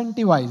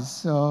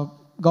incentivize,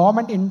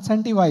 government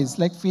incentivize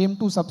like FAME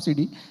 2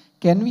 subsidy.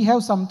 Can we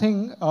have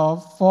something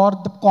for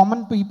the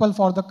common people,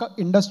 for the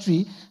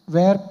industry,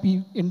 where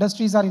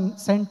industries are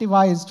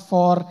incentivized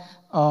for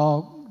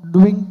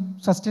doing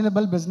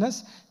sustainable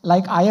business?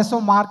 Like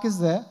ISO mark is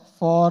there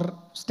for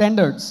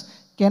standards.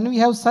 Can we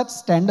have such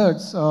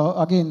standards,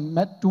 again,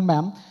 to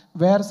ma'am,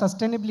 where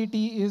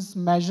sustainability is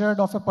measured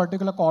of a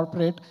particular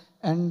corporate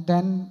and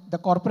then the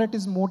corporate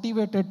is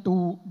motivated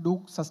to do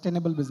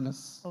sustainable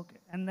business? Okay,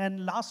 and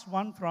then last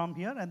one from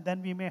here, and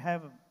then we may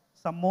have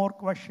some more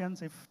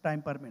questions if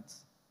time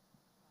permits.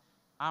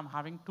 I'm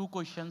having two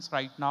questions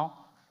right now.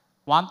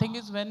 One thing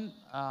is when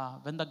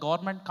the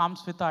government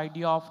comes with the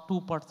idea of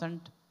 2%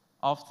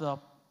 of the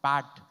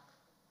PAT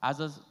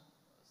as a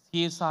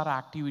CSR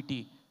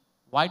activity,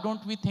 why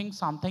don't we think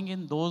something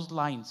in those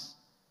lines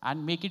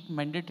and make it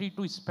mandatory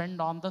to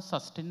spend on the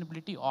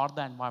sustainability or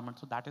the environment?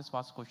 So that is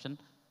first question.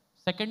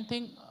 Second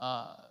thing,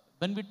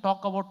 when we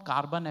talk about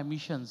carbon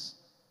emissions,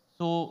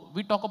 so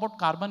we talk about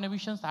carbon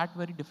emissions at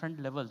very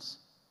different levels.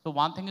 So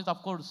one thing is,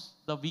 of course,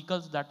 the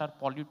vehicles that are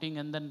polluting,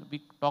 and then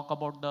we talk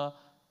about the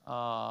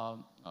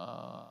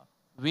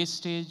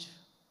wastage,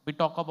 we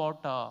talk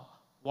about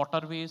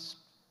water waste.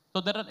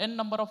 So there are n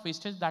number of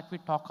wastage that we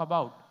talk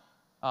about.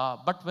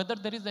 But whether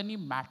there is any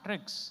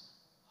matrix,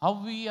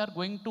 how we are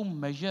going to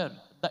measure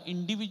the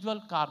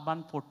individual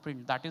carbon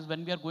footprint. That is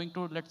when we are going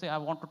to, let's say I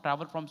want to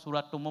travel from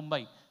Surat to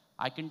Mumbai.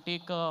 I can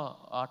take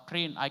a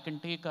train, I can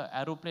take an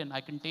aeroplane,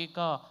 I can take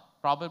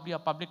probably a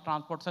public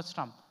transport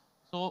system.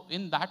 So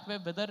in that way,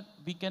 whether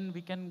we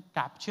can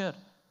capture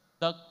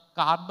the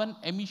carbon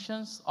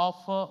emissions of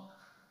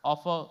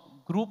a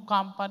group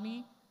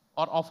company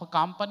or of a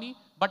company,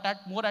 but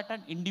more at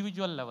an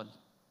individual level.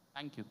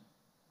 Thank you.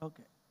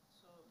 Okay.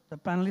 So the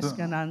panelists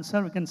can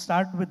answer. We can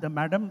start with the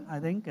madam, I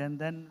think, and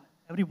then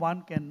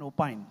everyone can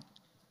opine.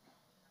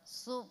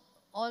 So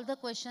all the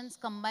questions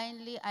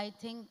combinedly, I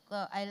think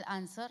I'll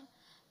answer.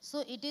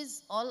 So it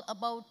is all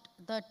about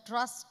the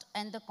trust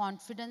and the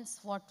confidence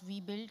what we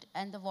build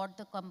and what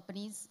the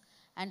companies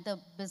and the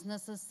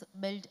businesses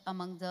build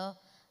among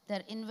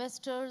their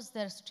investors,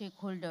 their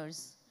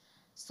stakeholders.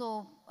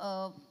 So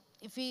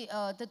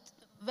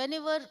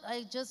whenever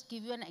I just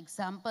give you an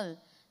example,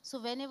 so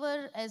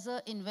whenever as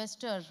an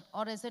investor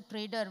or as a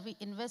trader we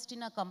invest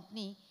in a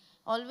company,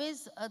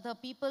 always the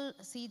people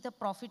see the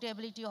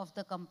profitability of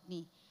the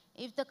company.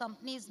 If the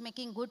company is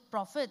making good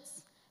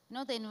profits,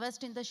 they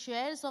invest in the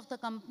shares of the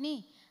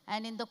company.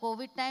 And in the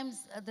COVID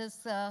times,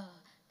 this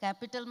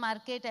capital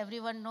market,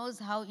 everyone knows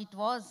how it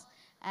was.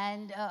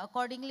 And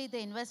accordingly,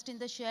 they invest in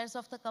the shares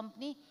of the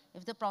company.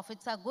 If the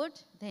profits are good,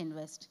 they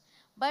invest.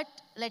 But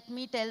let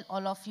me tell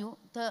all of you,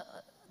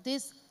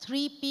 this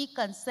 3P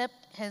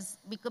concept has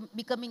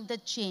becoming the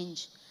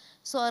change.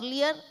 So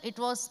earlier, it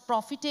was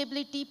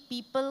profitability,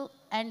 people,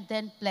 and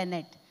then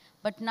planet.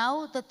 But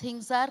now the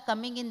things are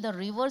coming in the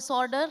reverse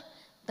order,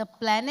 the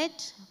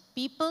planet,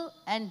 people,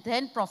 and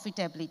then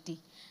profitability.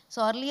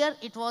 So earlier,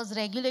 it was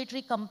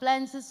regulatory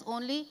compliances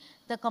only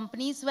the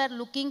companies were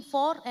looking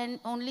for and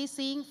only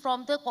seeing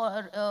from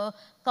the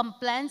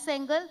compliance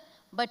angle.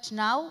 But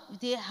now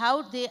they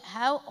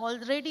have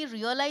already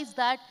realized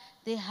that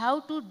they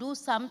have to do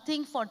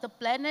something for the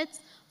planets,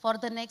 for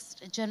the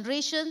next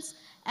generations,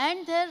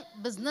 and their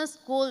business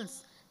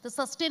goals. The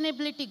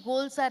sustainability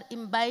goals are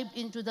imbibed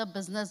into the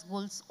business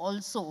goals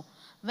also.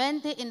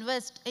 When they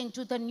invest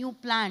into the new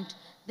plant,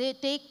 they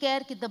take care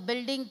that the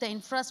building, the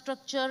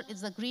infrastructure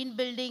is a green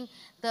building,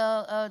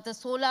 the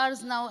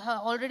solars now have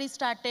already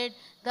started,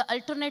 the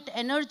alternate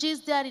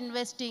energies they are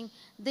investing.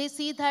 They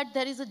see that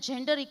there is a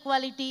gender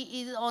equality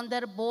is on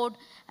their board,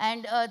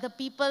 and the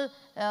people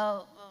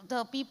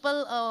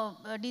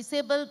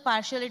disabled,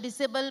 partially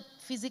disabled,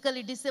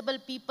 physically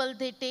disabled people,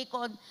 they take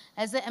on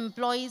as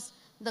employees.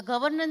 The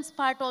governance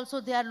part also,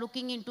 they are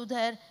looking into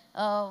their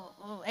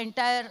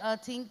entire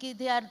thing.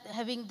 They are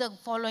having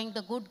following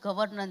the good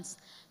governance.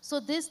 So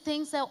these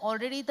things have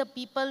already, the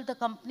people, the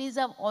companies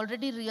have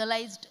already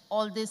realized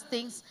all these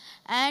things.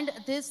 And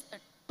this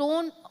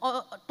tone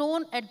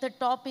at the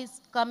top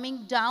is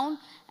coming down,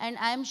 and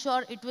I am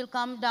sure it will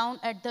come down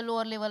at the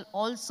lower level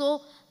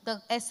also.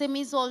 The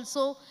SMEs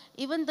also,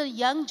 even the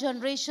young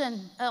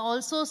generation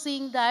also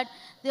seeing that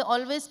they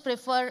always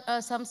prefer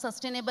some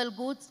sustainable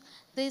goods.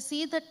 They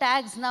see the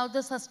tags, now the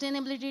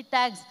sustainability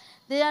tags.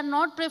 They are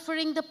not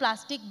preferring the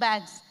plastic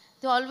bags.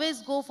 They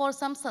always go for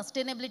some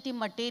sustainability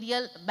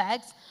material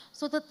bags.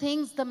 So the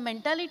things, the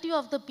mentality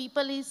of the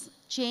people is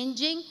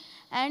changing,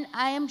 and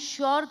I am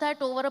sure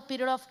that over a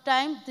period of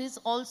time, this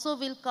also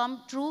will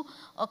come true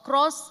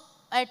across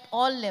at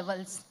all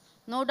levels.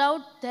 No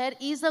doubt there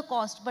is a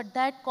cost, but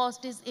that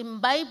cost is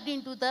imbibed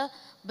into the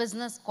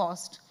business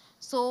cost.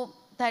 So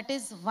that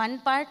is one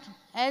part.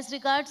 As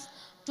regards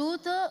to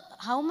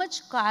how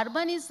much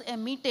carbon is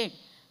emitted,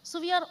 so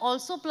we are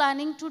also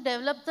planning to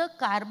develop the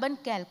carbon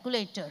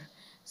calculator.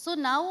 So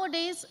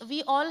nowadays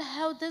we all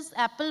have this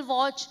Apple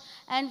Watch,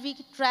 and we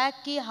track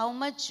how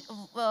much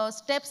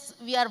steps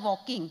we are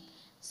walking.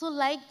 So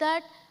like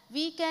that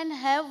we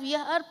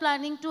are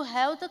planning to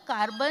have the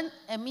carbon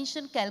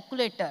emission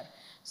calculator.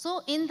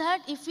 So in that,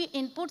 if we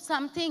input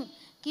something,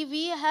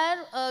 we have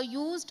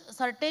used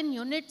certain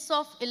units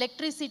of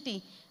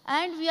electricity,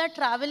 and we are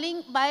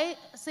traveling by,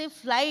 say,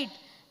 flight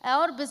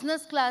or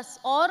business class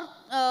or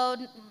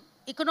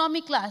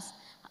economy class.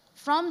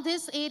 From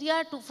this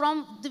area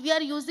we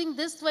are using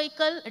this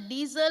vehicle,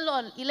 diesel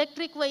or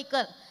electric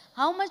vehicle.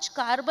 How much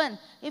carbon?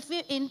 If we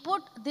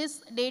input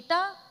this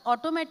data,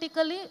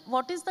 automatically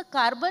what is the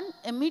carbon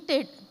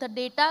emitted? The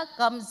data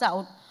comes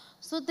out.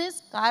 So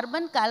this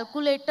carbon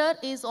calculator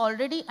is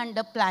already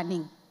under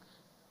planning.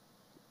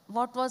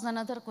 What was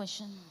another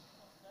question?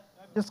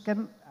 Just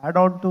can add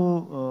on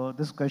to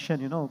this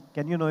question,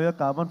 can you know your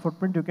carbon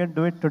footprint? You can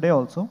do it today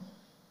also.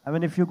 I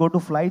mean, if you go to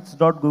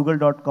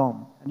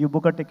flights.google.com and you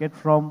book a ticket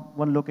from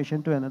one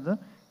location to another,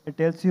 it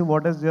tells you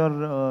what is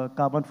your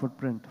carbon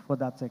footprint for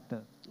that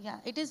sector. Yeah,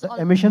 it is. The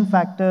emission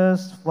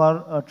factors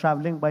for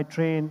traveling by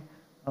train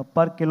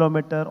per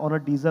kilometer on a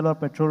diesel or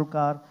petrol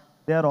car,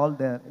 they are all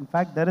there. In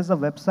fact, there is a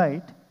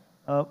website.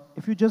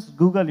 If you just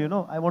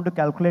Google, I want to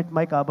calculate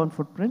my carbon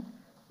footprint,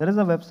 there is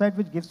a website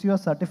which gives you a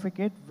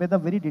certificate with a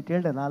very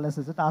detailed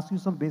analysis. It asks you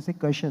some basic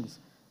questions,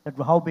 that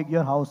how big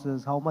your house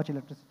is, how much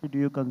electricity do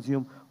you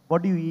consume,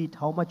 what do you eat,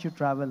 how much you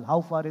travel, how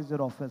far is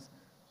your office.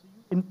 So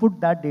you input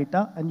that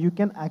data, and you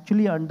can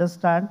actually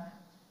understand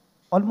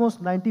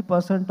almost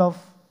 90% of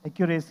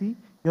accuracy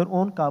your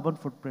own carbon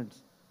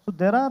footprints. So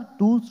there are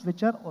tools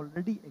which are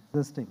already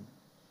existing.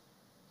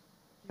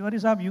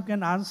 Tiwari Sahab, you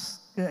can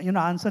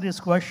answer his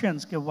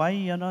questions.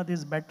 Why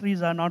these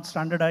batteries are not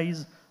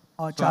standardized,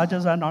 or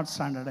chargers are not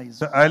standardized.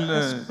 So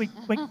I'll, quick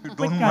if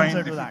you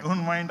answer to that.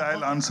 don't mind,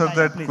 I'll answer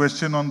that please.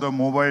 question on the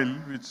mobile,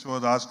 which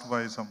was asked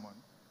by someone.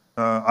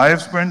 I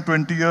have spent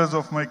 20 years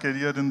of my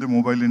career in the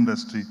mobile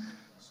industry.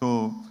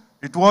 So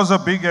it was a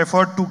big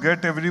effort to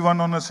get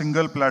everyone on a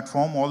single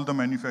platform, all the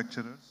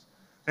manufacturers,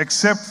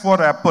 except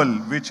for Apple,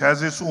 which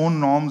has its own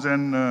norms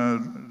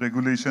and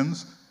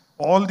regulations.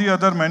 All the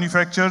other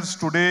manufacturers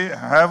today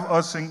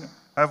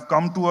have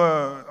come to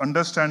a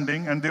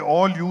understanding, and they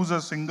all use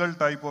a single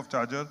type of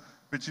charger,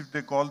 which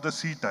they call the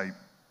C type.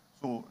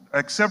 So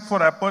except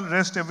for Apple,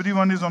 rest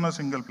everyone is on a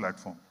single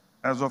platform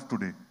as of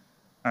today.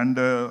 And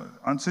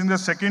answering the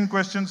second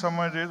question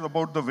someone raised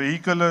about the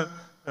vehicle,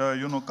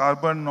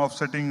 carbon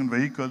offsetting in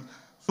vehicles.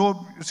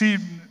 So you see,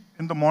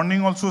 in the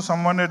morning also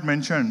someone had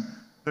mentioned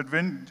that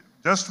when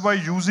just by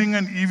using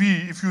an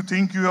EV, if you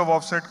think you have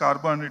offset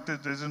carbon, it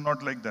is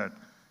not like that.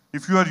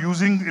 If you are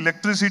using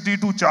electricity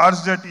to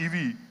charge that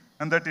EV,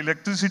 and that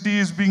electricity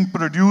is being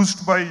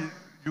produced by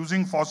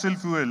using fossil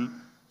fuel,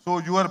 so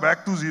you are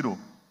back to zero.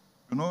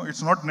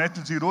 It's not net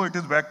zero, it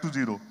is back to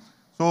zero.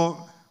 So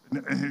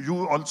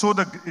you also,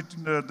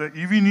 the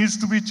EV needs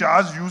to be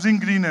charged using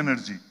green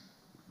energy.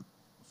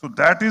 So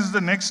that is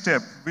the next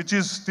step, which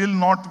is still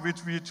not,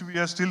 which we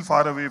are still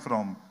far away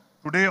from.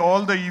 Today,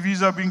 all the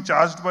EVs are being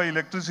charged by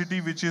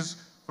electricity, which is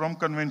from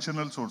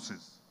conventional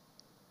sources.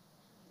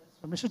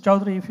 So Mr.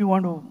 Chowdhury, if you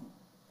want to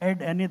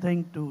add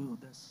anything to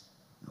this.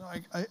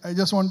 I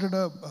just wanted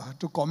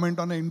to comment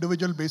on an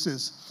individual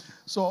basis.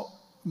 So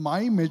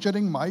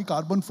measuring my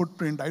carbon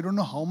footprint, I don't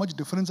know how much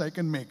difference I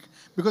can make,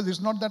 because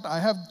it's not that I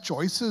have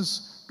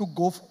choices to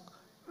go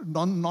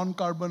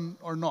non-carbon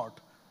or not.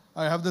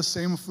 I have the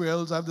same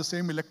fuels, I have the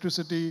same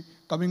electricity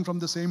coming from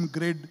the same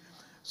grid.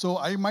 So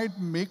I might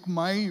make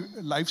my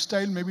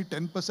lifestyle maybe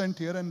 10%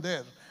 here and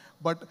there.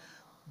 But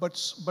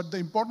the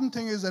important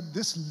thing is that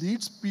this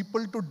leads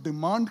people to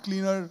demand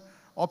cleaner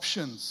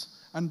options.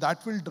 And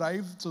that will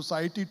drive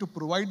society to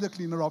provide the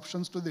cleaner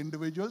options to the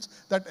individuals.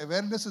 That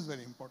awareness is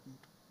very important.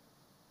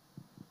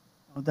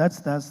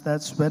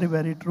 That's very,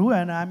 very true.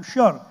 And I'm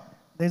sure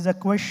there's a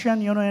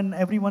question, in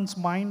everyone's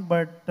mind,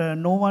 but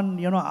no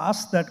one,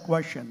 asks that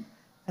question.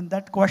 And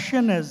that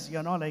question is,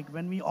 like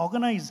when we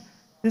organize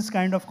this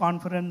kind of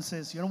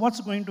conferences,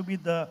 what's going to be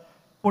the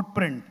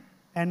footprint?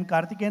 And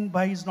Karthikeyan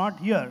Bhai is not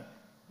here.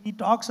 He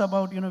talks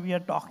about, we are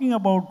talking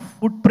about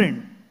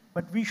footprint,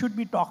 but we should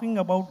be talking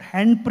about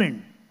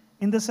handprint,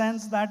 in the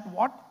sense that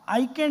what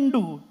I can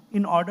do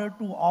in order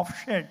to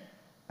offset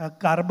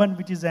carbon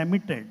which is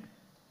emitted.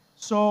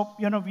 So,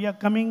 we are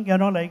coming,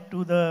 nearing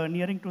to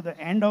the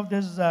end of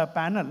this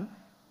panel,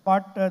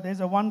 but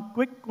there's one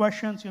quick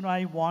question,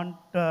 I want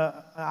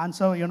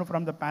answer,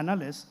 from the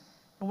panelists.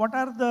 What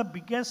are the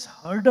biggest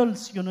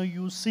hurdles,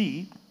 you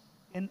see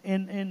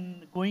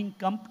in going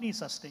company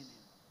sustainable?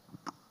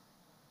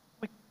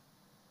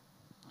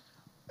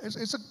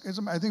 It's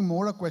I think,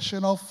 more a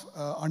question of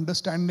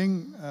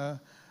understanding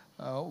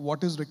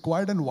what is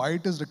required and why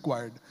it is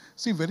required.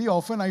 See, very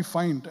often I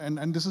find,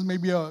 and this is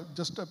maybe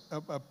just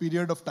a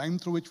period of time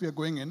through which we are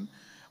going in,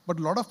 but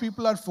a lot of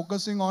people are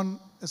focusing on,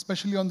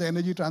 especially on the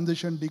energy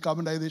transition,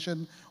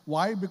 decarbonization.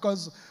 Why?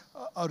 Because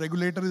a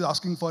regulator is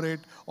asking for it,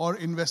 or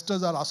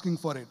investors are asking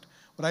for it.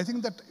 But I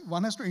think that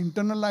one has to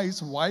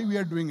internalize why we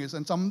are doing this.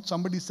 And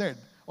somebody said,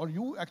 or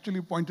you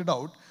actually pointed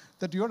out,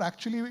 that you're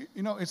actually,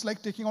 it's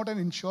like taking out an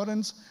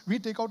insurance. We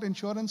take out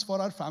insurance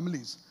for our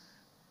families.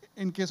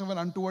 In case of an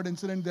untoward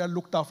incident, they are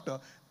looked after.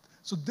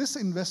 So this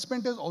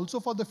investment is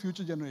also for the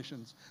future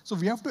generations. So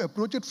we have to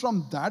approach it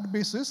from that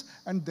basis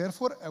and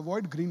therefore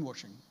avoid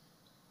greenwashing.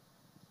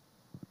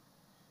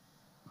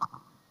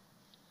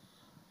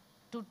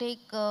 To take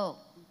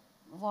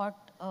what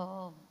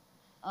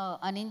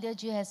Anindya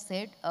ji has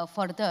said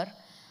further,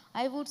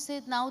 I would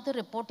say now the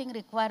reporting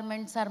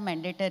requirements are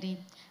mandatory,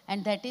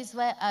 and that is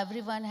why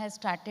everyone has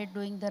started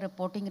doing the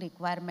reporting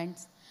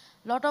requirements.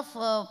 Lot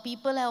of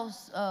people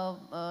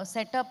have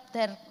set up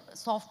their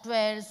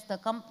softwares, the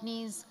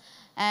companies,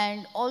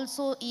 and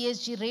also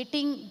ESG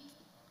rating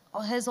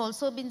has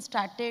also been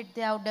started.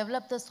 They have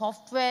developed the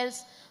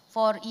softwares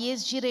for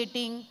ESG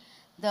rating.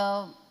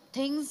 The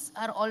things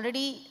are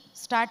already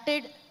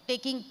started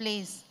taking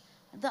place.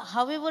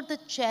 However, the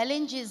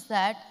challenge is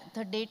that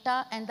the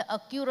data and the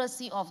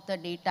accuracy of the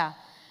data.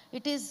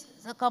 It is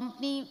a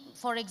company,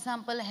 for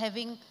example,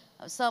 having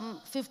some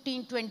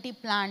 15, 20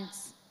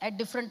 plants at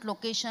different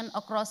locations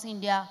across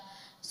India.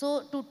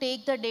 So to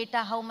take the data,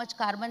 how much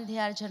carbon they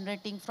are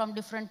generating from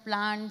different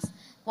plants,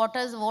 what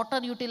is water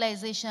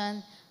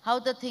utilization, how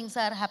the things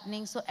are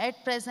happening. So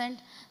at present,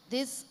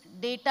 this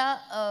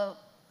data,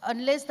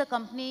 unless the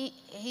company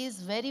is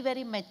very,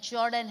 very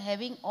matured and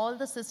having all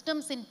the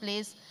systems in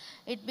place,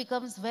 it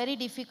becomes very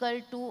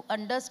difficult to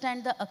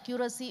understand the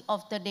accuracy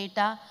of the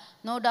data.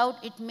 No doubt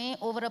it may,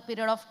 over a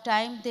period of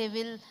time, they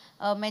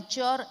will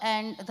mature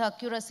and the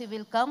accuracy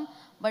will come,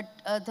 but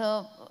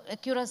the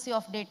accuracy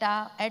of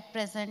data at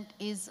present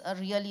is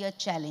really a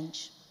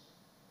challenge.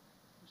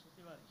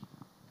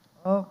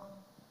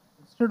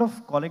 Instead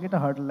of calling it a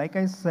hurdle, like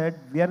I said,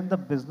 we are in the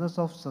business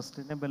of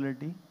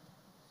sustainability.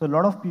 So a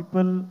lot of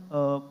people,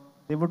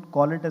 they would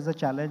call it as a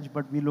challenge,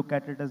 but we look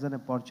at it as an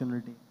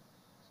opportunity.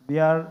 We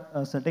are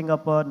setting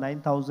up a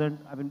 9,000,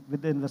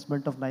 with the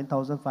investment of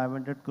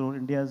 9,500 crore,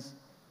 India's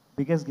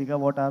biggest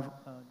gigawatt-hour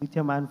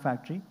lithium-ion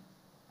factory,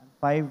 and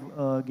 5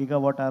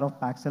 gigawatt-hour of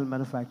pack cell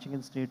manufacturing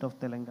in state of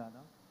Telangana.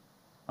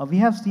 We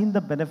have seen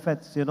the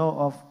benefits,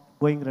 of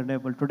going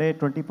renewable. Today,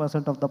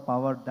 20% of the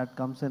power that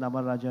comes in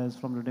Amara is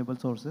from renewable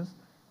sources.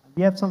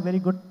 We have some very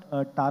good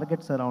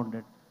targets around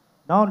it.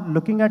 Now,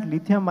 looking at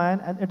lithium-ion,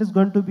 and it is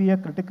going to be a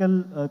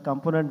critical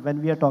component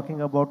when we are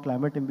talking about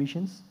climate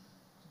ambitions.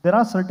 There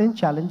are certain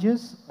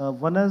challenges.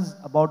 One is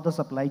about the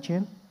supply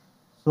chain.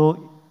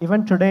 So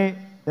even today,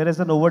 there is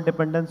an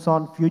over-dependence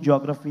on few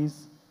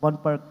geographies, one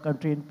per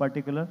country in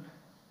particular.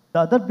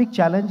 The other big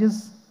challenge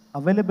is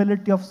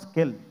availability of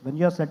skill. When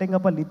you are setting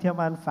up a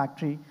lithium-ion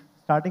factory,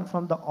 starting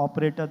from the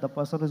operator, the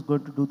person who is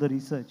going to do the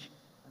research,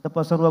 the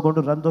person who are going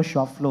to run those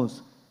shop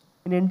floors.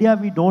 In India,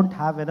 we don't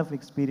have enough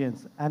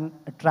experience, and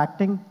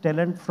attracting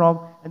talent from,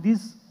 and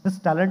this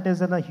talent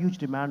is in a huge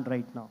demand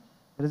right now.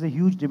 There is a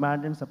huge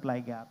demand and supply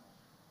gap.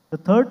 The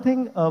third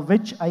thing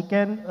which I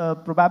can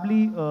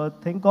probably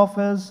think of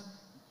is,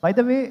 by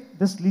the way,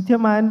 this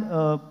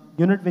lithium-ion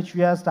unit which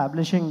we are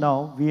establishing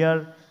now, we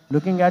are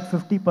looking at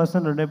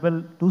 50%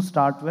 renewable to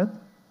start with,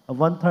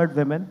 1/3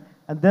 women,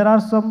 and there are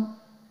some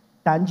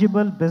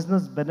tangible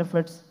business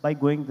benefits by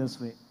going this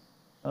way.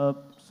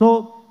 So,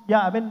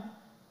 yeah,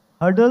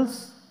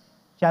 hurdles,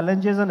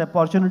 challenges, and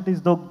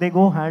opportunities, though, they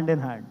go hand in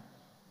hand.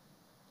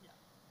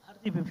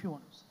 Hardip, if you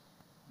want to say.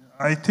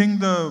 I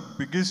think the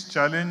biggest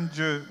challenge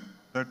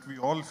that we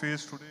all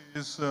face today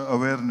is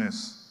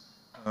awareness.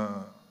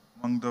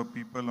 among the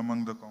people,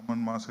 among the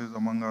common masses,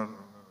 among our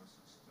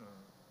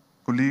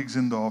colleagues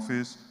in the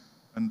office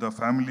and the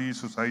family,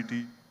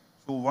 society.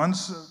 So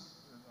once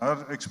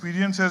our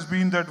experience has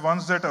been that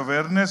once that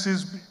awareness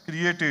is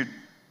created,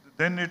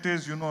 then it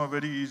is, a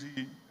very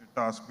easy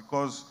task,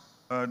 because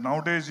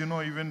nowadays,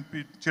 even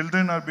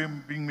children are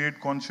being made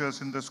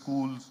conscious in the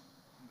schools,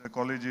 in the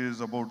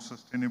colleges about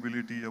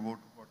sustainability, about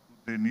what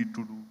they need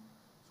to do.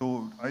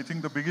 So I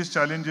think the biggest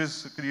challenge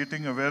is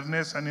creating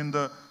awareness, and in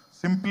the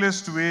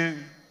simplest way,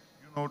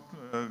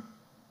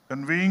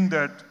 conveying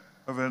that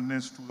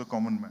awareness to the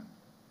common man.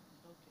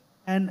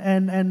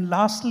 And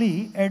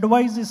lastly,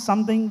 advice is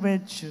something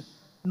which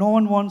no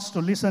one wants to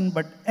listen,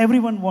 but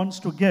everyone wants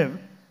to give.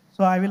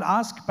 So I will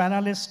ask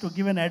panelists to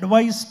give an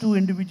advice to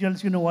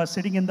individuals, who are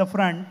sitting in the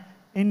front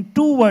in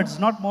 2 words,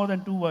 not more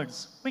than 2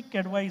 words. Quick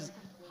advice.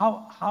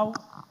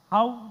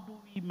 How do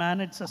we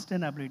manage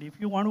sustainability? If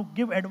you want to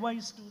give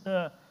advice to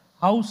the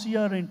house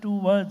here in 2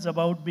 words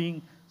about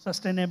being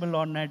sustainable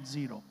or net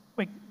zero.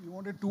 Quick. You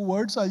wanted 2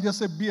 words? I'll just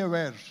say be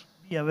aware.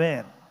 Be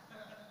aware.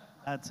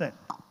 That's it.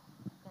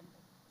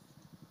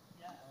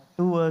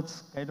 2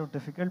 words, kind of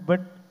difficult,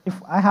 but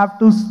if I have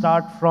to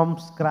start from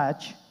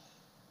scratch,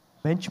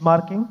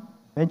 benchmark,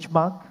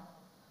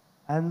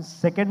 and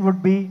second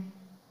would be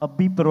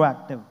be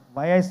proactive.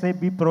 Why I say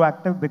be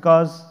proactive?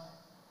 Because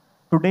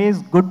today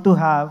is good to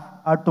have,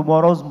 our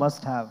tomorrow's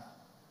must have.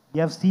 We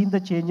have seen the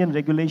change in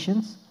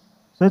regulations,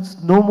 so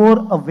it's no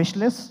more a wish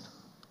list.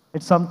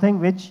 It's something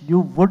which you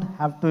would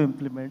have to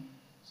implement.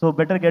 So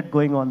better get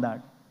going on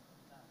that.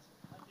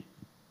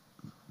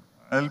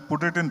 I'll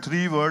put it in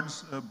 3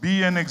 words.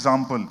 Be an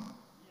example.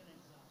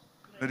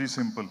 Very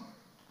simple.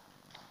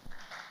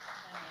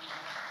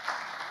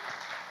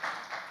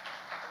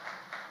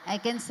 I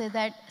can say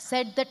that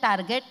set the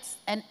targets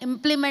and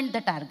implement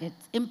the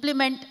targets.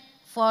 Implement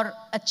for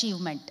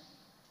achievement.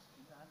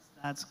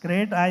 That's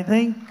great. I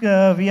think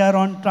we are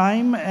on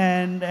time,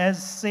 and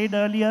as said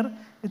earlier,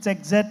 it's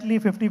exactly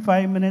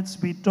 55 minutes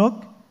we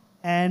took,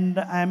 and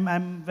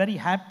I'm very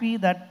happy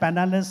that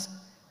panelists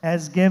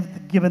has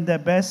given their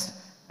best,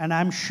 and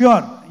I'm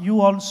sure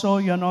you also,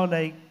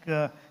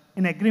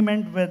 in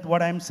agreement with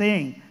what I'm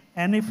saying.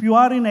 And if you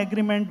are in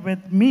agreement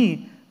with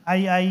me,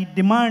 I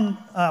demand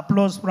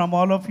applause from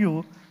all of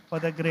you for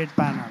the great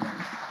panel.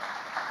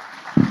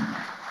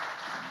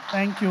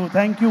 Thank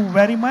you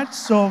very much.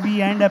 So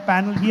we end a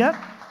panel here,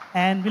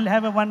 and we'll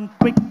have one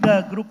quick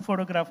group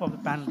photograph of the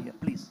panel here,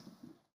 please.